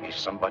 He's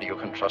somebody you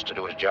can trust to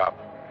do his job.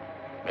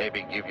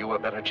 Maybe give you a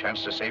better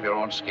chance to save your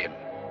own skin.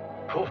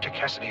 Prove to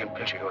Cassidy and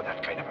Pilcher you're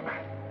that kind of a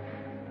man.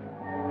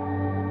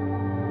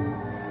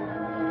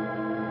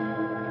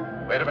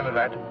 Wait a minute,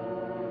 lad.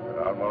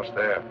 You're almost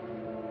there.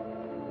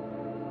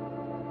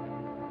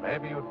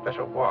 Maybe you'd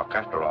better walk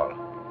after all.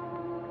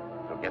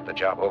 You'll get the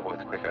job over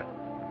with quicker.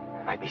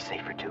 Might be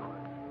safer, too.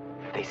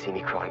 If they see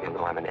me crawling, they'll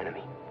know I'm an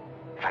enemy.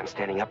 If I'm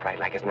standing upright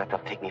like as not, they'll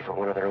take me for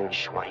one of their own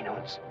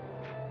schweinhunds.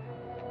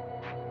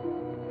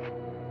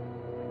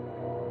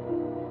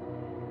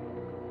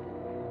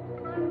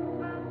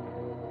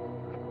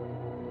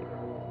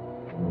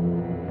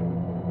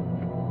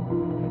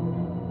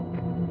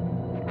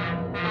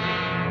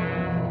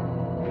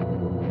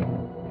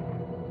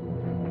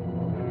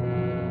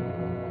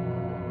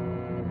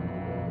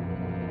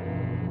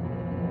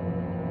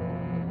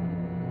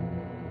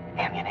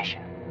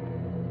 Ammunition.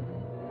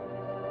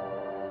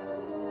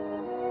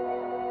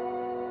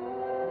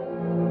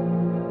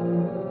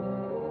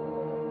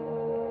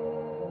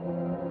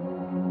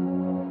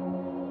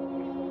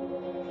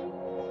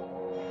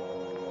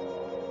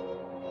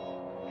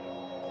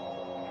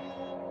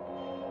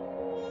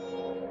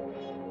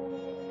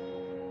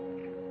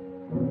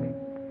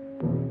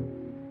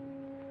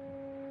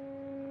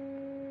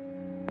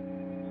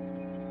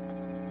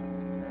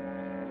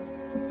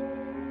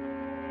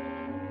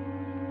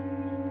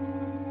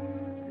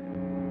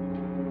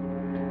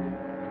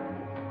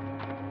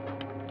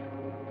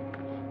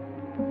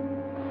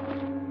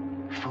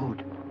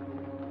 Food.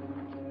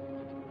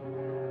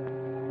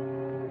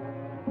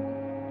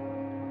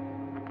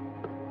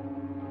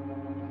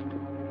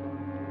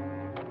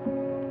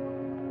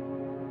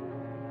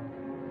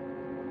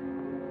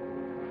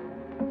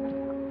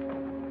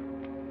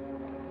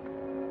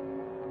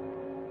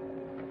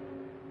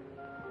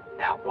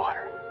 Now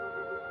water.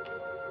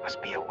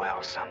 Must be a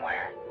well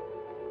somewhere.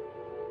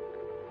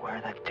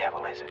 Where the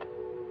devil is it?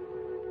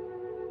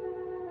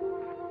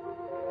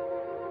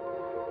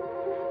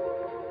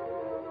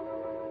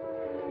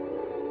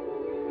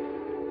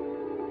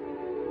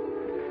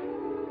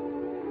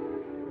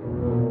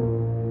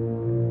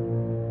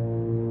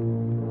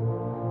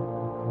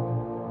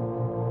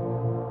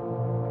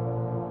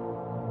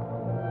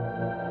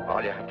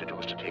 All you have to do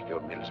is to take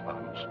your Mills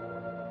bombs,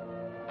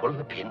 pull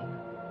the pin,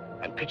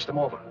 and pitch them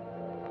over.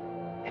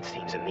 It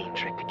seems a mean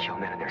trick to kill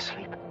men in their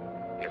sleep.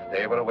 If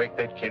they were awake,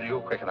 they'd kill you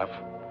quick enough.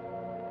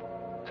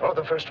 Throw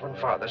the first one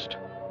farthest,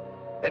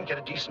 then get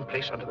a decent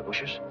place under the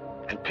bushes,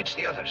 and pitch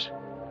the others.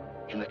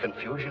 In the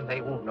confusion,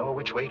 they won't know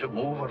which way to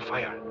move or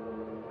fire,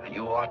 and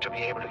you ought to be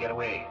able to get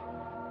away.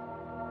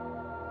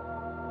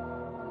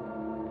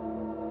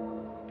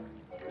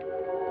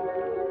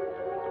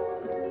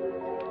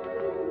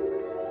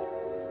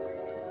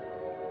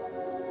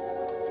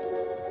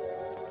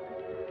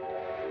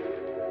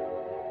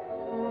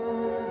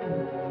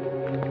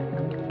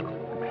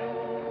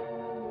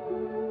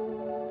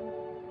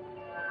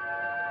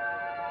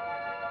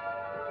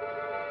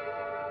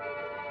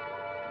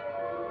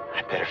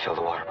 I'd better fill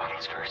the water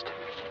bottles first.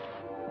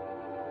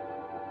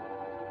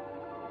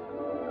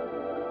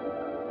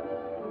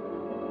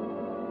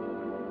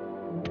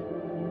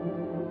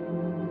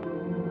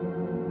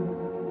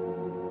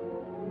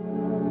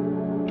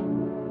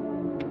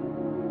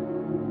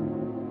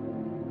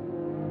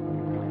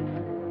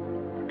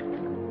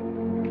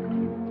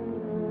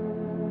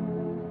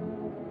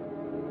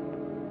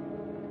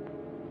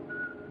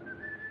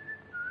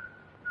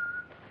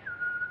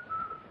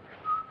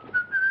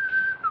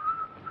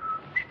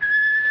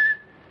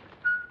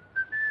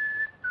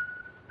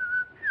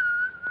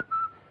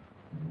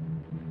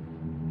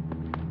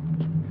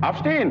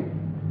 Aufstehen!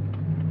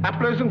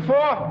 Ablösung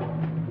vor!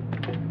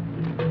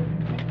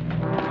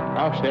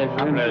 Aufstehen,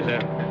 Ablöse.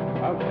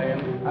 Aufstehen,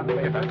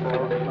 Ablöse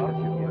vor.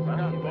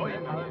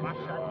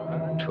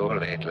 Too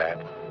late,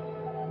 lad.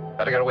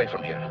 Better get away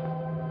from here.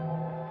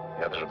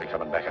 The others will be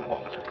coming back in a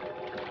moment.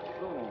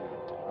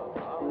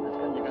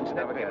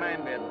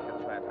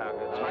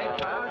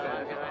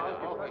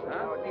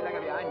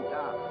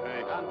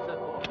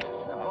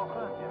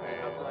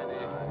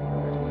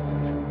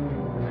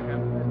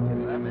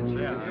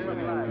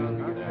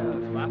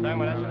 Sag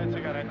mal, hast du eine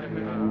Zigarette?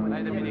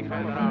 Nein, da bin ich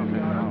kein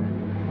Raucher.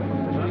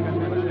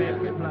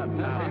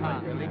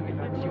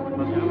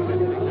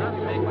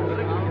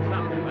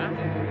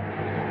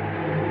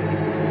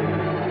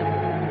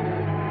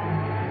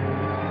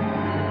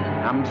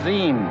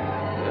 Hamzin.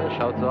 Ja,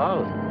 schaut so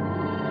aus.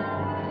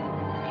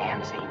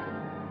 Hamzin.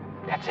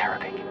 That's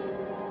Arabic.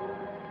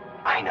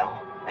 I know.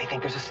 They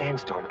think there's a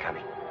sandstorm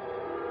coming.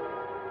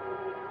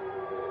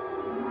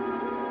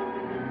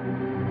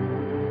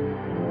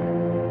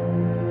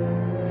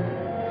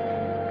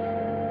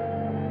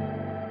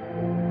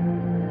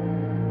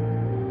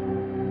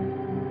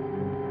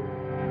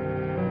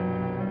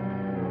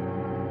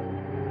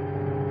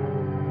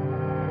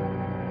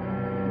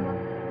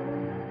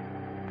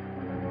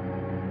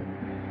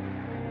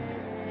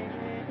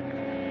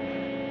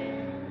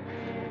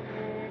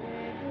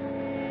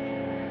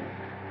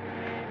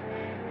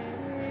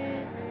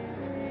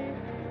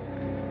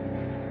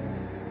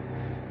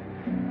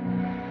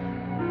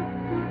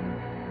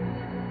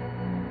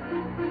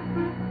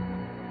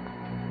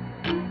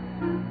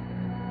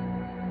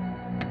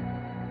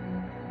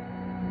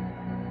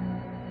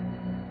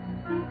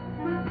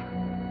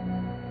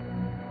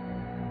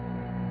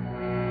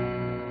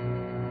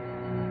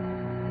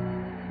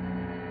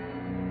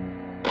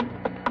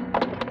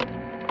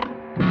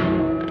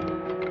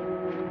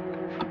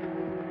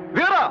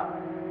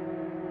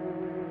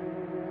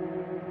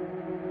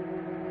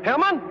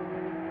 Hermann?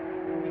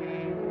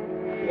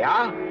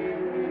 Ja?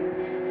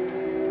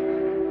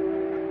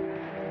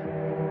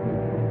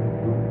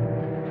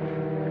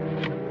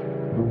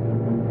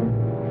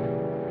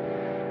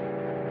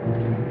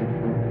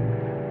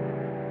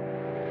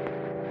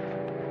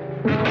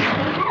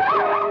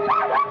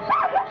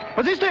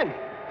 Was ist denn?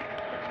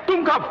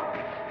 Dummkopf!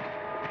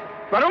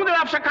 Warum du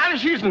auf Schakale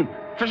schießen?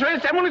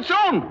 Verschwendest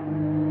Ammunition!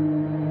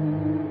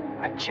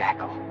 A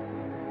jackal.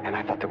 And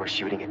I thought they were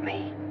shooting at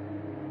me.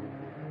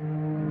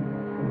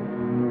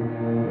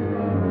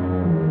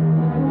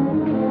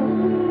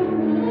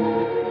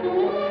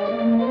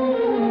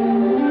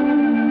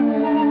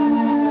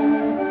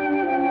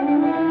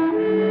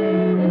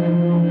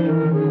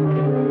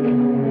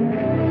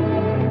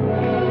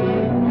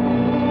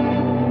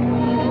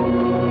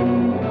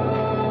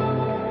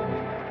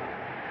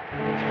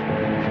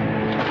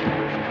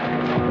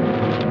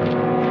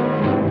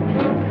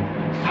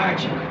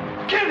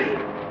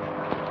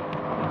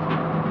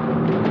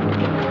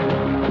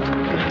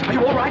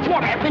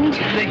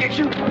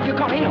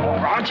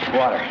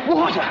 Water.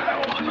 Food.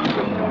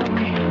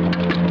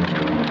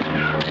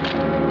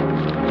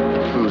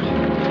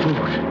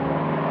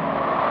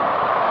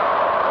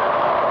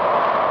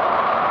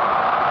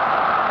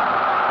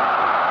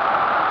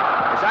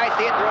 As I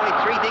see it, there are only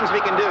three things we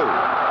can do.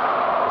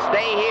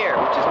 Stay here,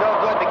 which is no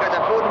good because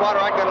our food and water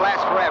aren't going to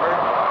last forever.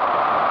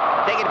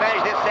 Take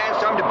advantage of this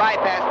sandstorm to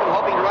bypass them,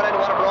 hoping to run into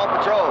one of our own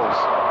patrols,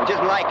 which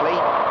isn't likely.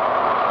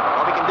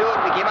 Or we can do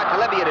what we came out to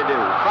Libya to do,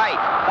 fight.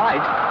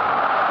 Fight?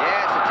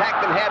 Yes,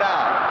 attack them head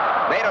on.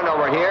 They don't know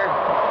we're here.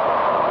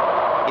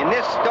 In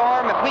this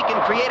storm, if we can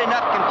create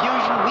enough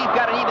confusion, we've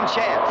got an even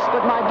chance.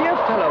 But my dear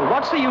fellow,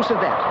 what's the use of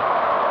that?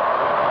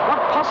 What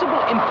possible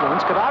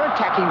influence could our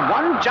attacking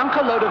one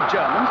junker load of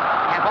Germans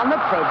have on the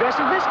progress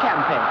of this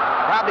campaign?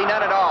 Probably none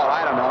at all,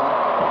 I don't know.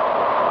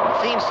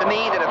 It seems to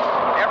me that if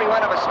every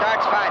one of us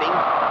starts fighting,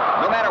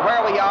 no matter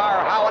where we are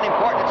or how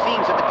unimportant it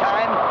seems at the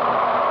time,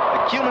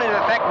 the cumulative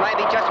effect might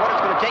be just what it's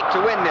going to take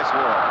to win this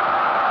war.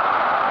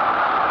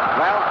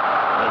 Well?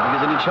 I don't think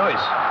there's any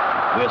choice.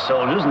 We're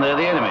soldiers and they're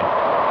the enemy.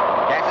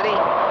 Cassidy?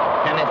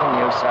 Anything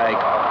you say,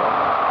 Corporal.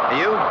 Are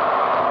you?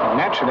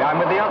 Naturally, I'm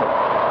with the other.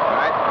 All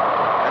right,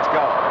 let's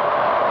go.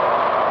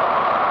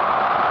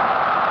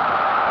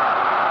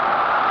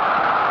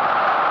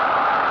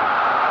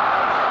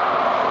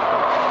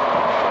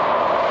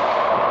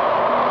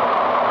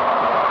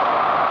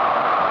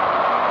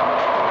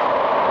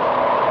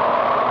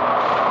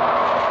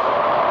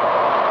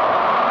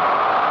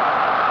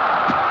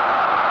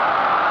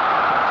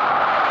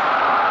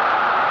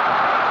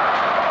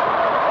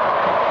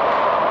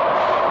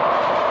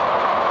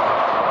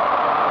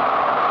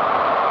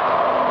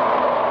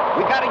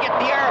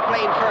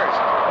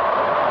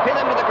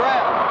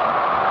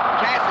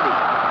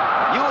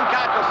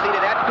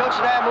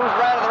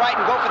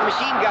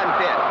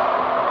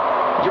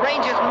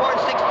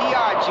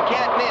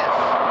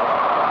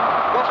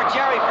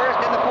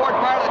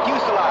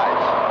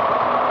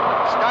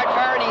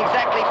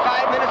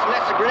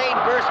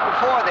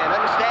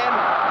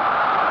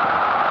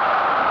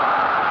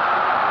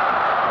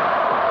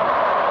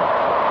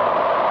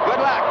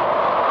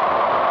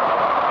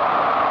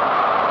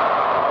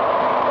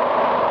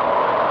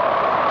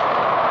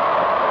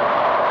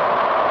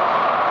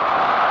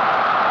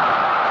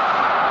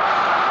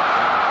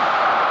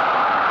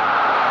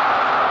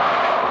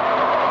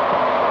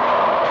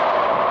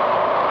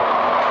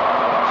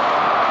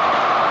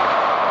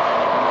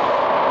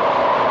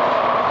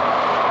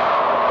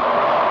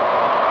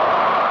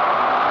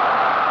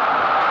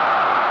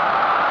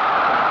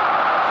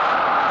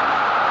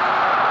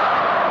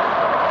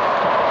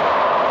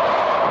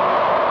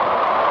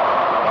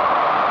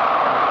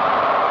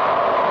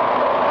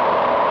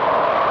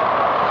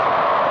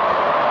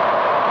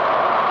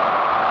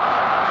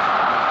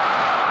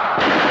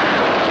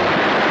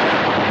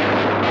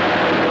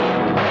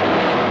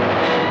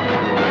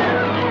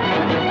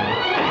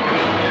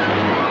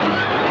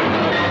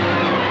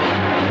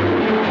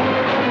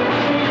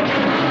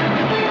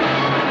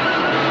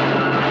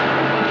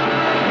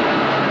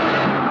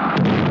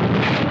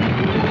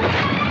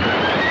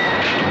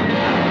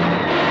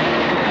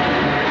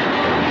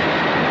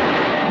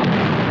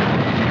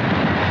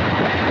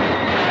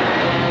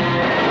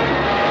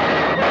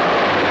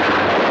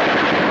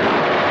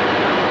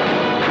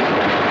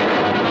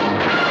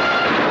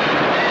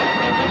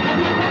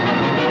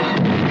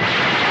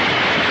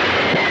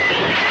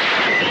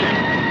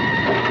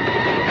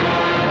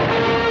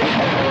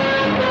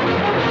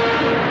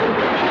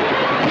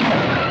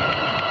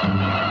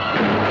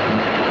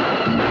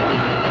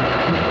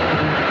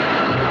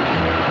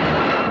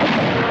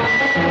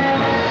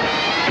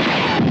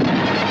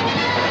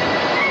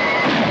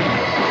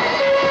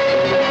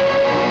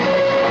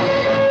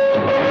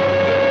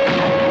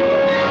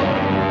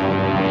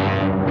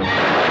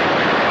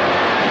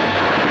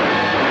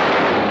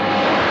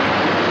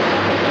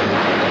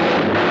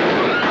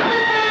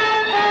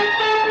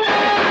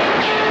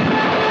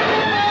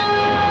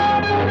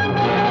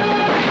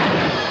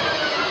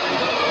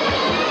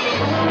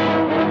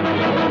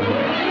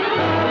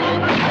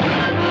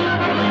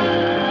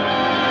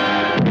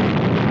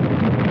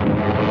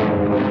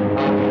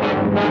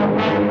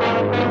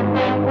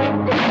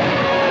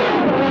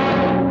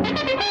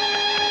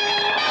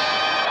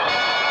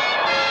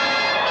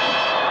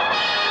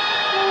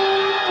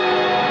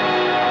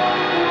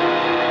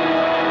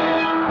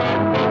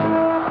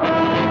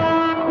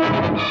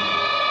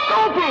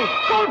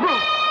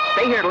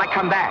 I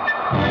come back.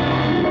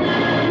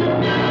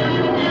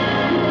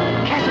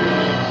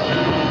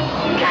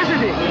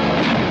 Cassidy!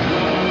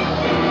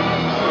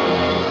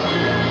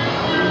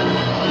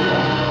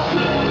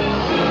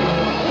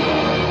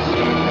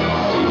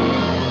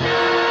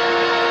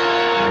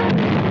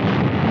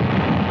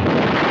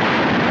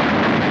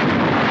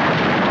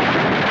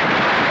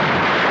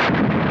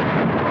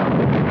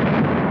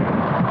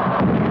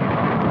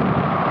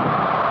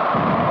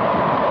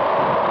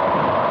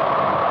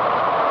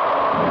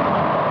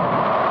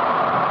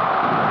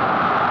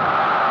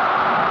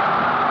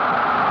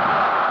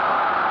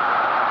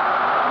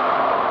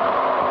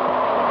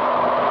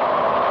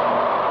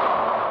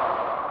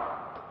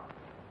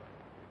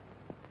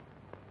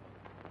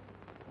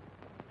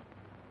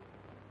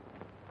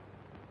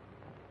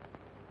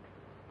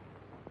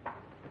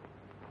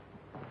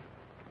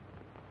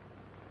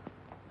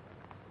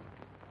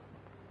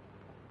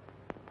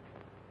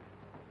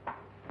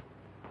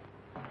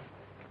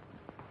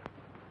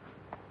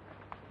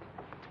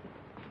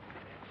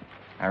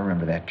 I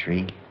remember that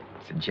tree.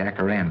 It's a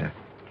jacaranda.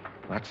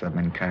 Lots of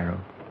them in Cairo.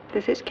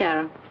 This is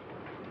Cairo.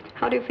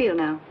 How do you feel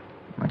now?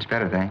 Much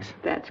better, thanks.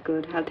 That's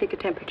good. I'll take a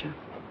temperature.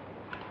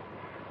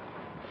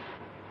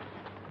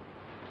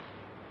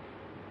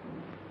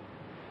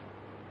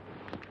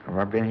 Have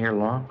I been here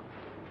long?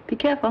 Be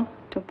careful.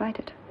 Don't bite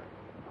it.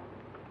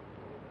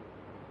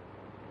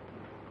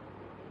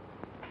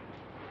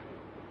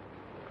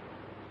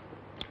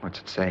 What's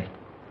it say?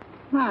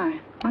 Why?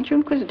 Aren't you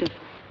inquisitive?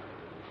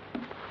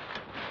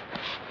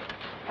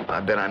 I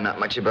bet I'm not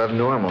much above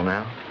normal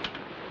now.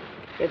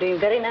 You're doing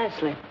very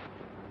nicely.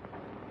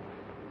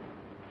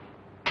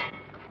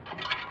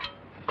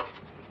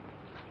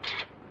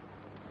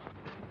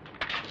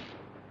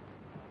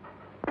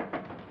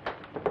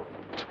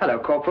 Hello,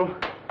 Corporal.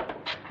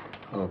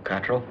 Hello,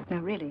 Cottrell. Now,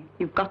 really,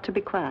 you've got to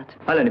be quiet.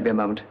 I'll only be a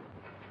moment.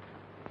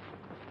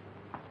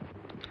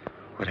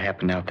 What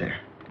happened out there?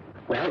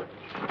 Well,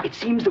 it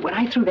seems that when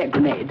I threw that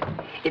grenade,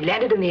 it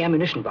landed in the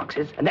ammunition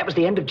boxes, and that was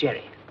the end of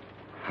Jerry.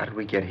 How did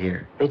we get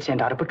here? They'd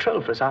sent out a patrol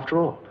for us after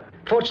all.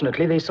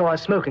 Fortunately, they saw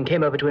us smoke and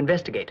came over to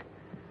investigate.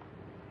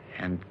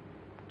 And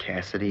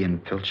Cassidy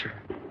and Pilcher?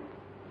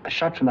 A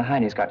shot from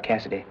behind has got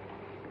Cassidy.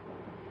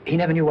 He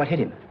never knew what hit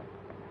him.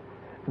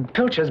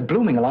 Pilcher's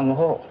blooming along the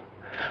hall.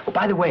 Oh,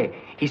 by the way,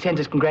 he sends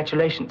his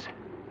congratulations.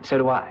 So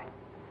do I.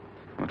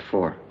 What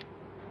for?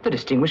 The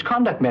Distinguished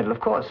Conduct Medal, of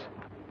course.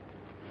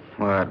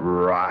 What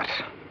rot.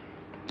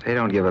 They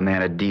don't give a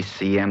man a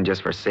DCM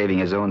just for saving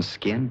his own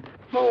skin.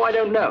 Oh, I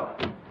don't know.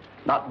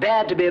 Not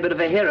bad to be a bit of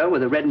a hero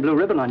with a red and blue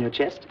ribbon on your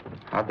chest.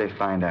 How'd they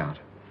find out?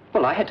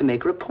 Well, I had to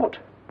make a report.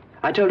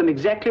 I told them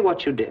exactly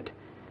what you did.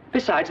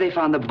 Besides, they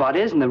found the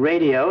bodies and the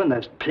radio and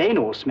the plane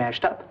all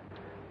smashed up.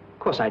 Of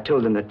course, I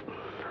told them that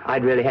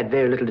I'd really had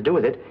very little to do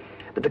with it,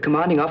 but the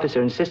commanding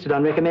officer insisted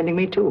on recommending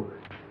me, too.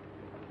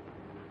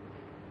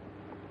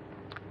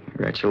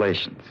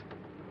 Congratulations.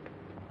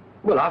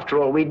 Well, after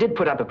all, we did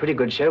put up a pretty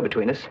good show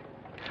between us.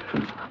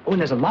 Oh, and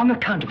there's a long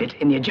account of it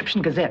in the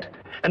Egyptian Gazette.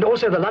 And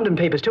also the London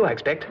papers, too, I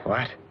expect.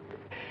 What?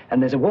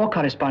 And there's a war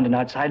correspondent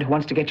outside who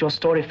wants to get your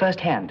story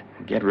firsthand.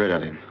 Get rid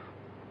of him.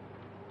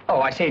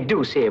 Oh, I say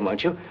do see him,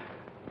 won't you?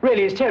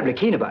 Really, he's terribly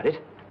keen about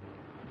it.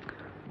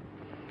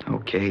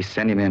 Okay,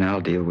 send him in. I'll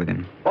deal with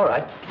him. All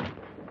right.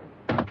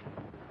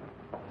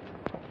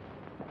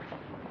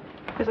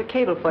 There's a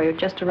cable for you.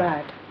 Just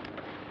arrived.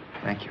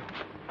 Thank you.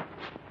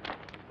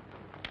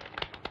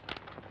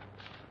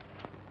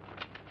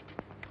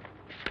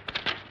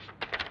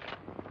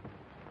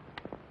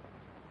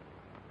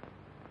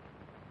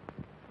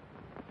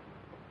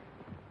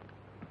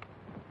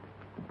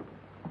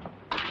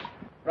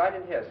 Right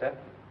in here, sir.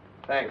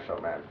 Thanks,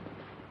 old man.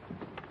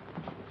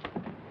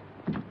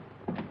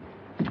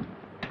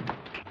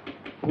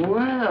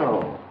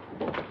 Well,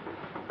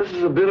 this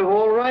is a bit of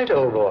all right,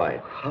 old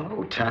boy.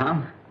 Hello,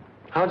 Tom.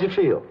 How'd you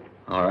feel?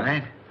 All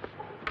right.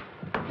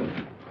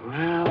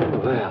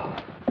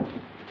 Well.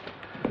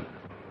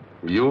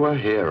 You a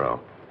hero.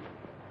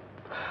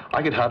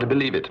 I could hardly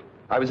believe it.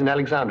 I was in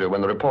Alexandria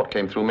when the report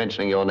came through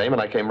mentioning your name,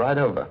 and I came right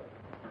over.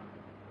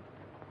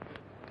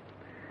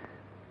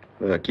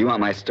 Look, you want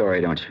my story,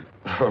 don't you?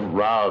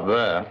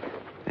 Rather.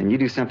 Then you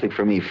do something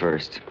for me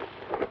first.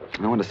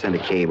 I want to send a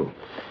cable.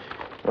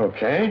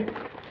 Okay.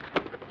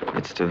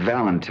 It's to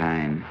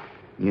Valentine.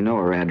 You know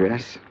her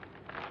address?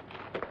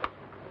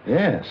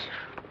 Yes.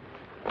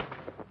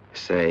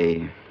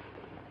 Say,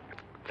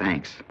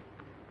 thanks.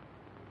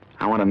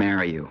 I want to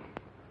marry you.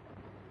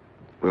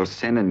 We'll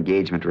send an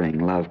engagement ring.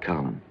 Love,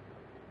 Colin.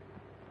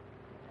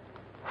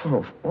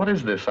 Oh, what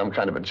is this, some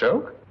kind of a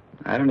joke?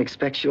 I don't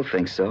expect she'll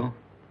think so.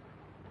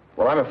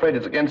 Well, I'm afraid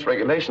it's against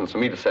regulations for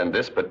me to send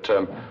this, but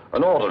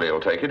an orderly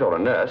will take it, or a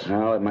nurse.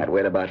 No, it might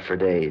wait about for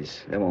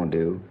days. That won't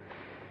do.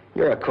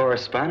 You're a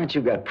correspondent.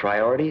 You've got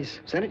priorities.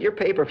 Send it your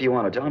paper if you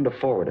want to. Tell them to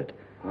forward it.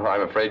 Well,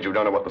 I'm afraid you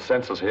don't know what the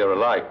censors here are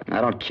like. I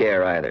don't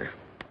care either.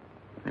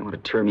 They want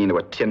to turn me into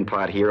a tin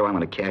pot hero. I'm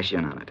going to cash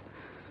in on it.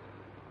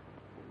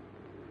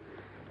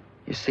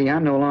 You see,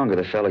 I'm no longer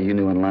the fellow you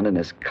knew in London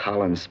as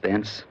Colin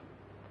Spence.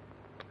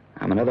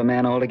 I'm another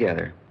man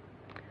altogether.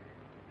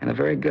 And a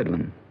very good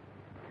one.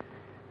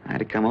 I had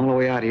to come all the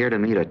way out here to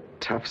meet a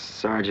tough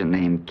sergeant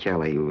named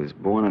Kelly who was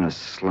born in a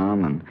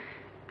slum and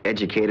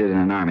educated in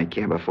an army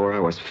camp before I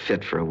was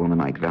fit for a woman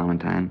like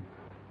Valentine.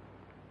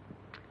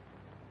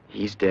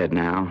 He's dead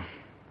now.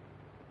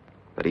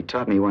 But he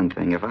taught me one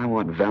thing. If I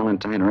want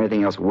Valentine or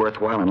anything else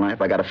worthwhile in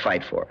life, I gotta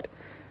fight for it.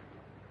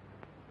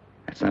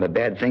 That's not a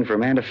bad thing for a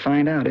man to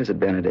find out, is it,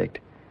 Benedict?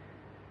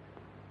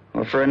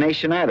 Or for a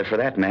nation either, for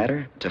that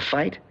matter, to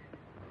fight.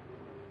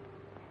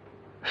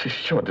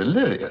 You're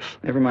delirious.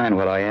 Never mind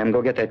what I am.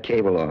 Go get that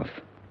cable off.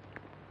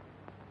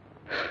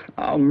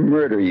 I'll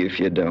murder you if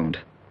you don't.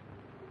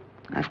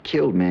 I've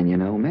killed men, you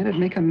know. Men that'd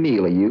make a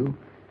meal of you.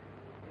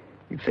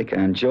 You think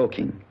I'm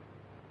joking.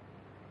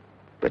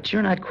 But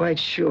you're not quite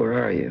sure,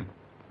 are you?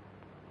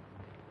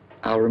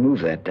 I'll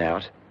remove that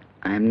doubt.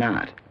 I'm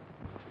not.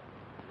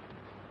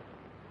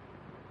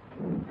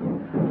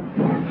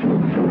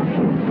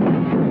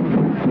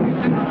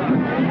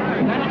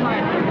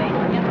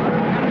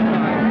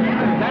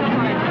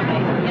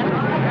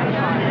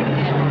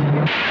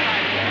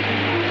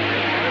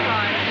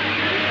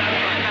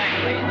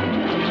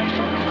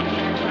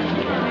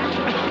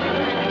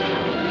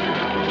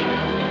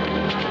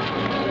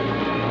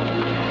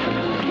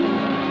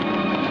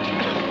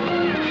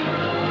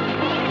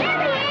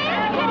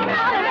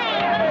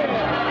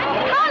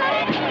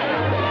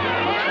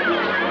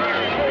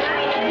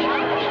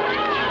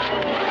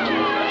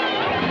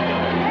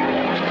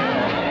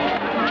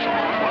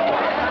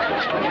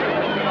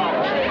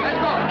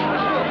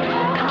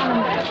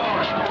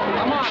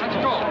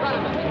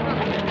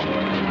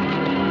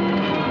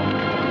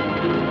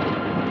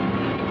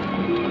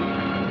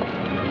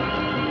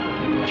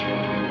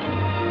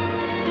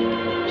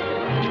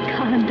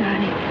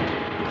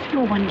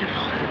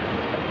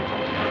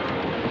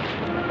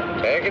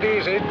 Take it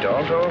easy.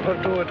 Don't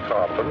overdo it,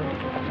 Corporal.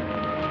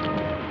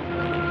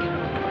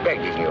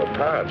 Begging your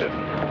pardon,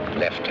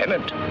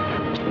 Lieutenant.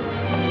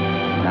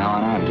 Now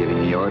on, I'm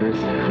giving the orders.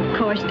 Of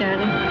course,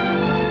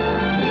 darling.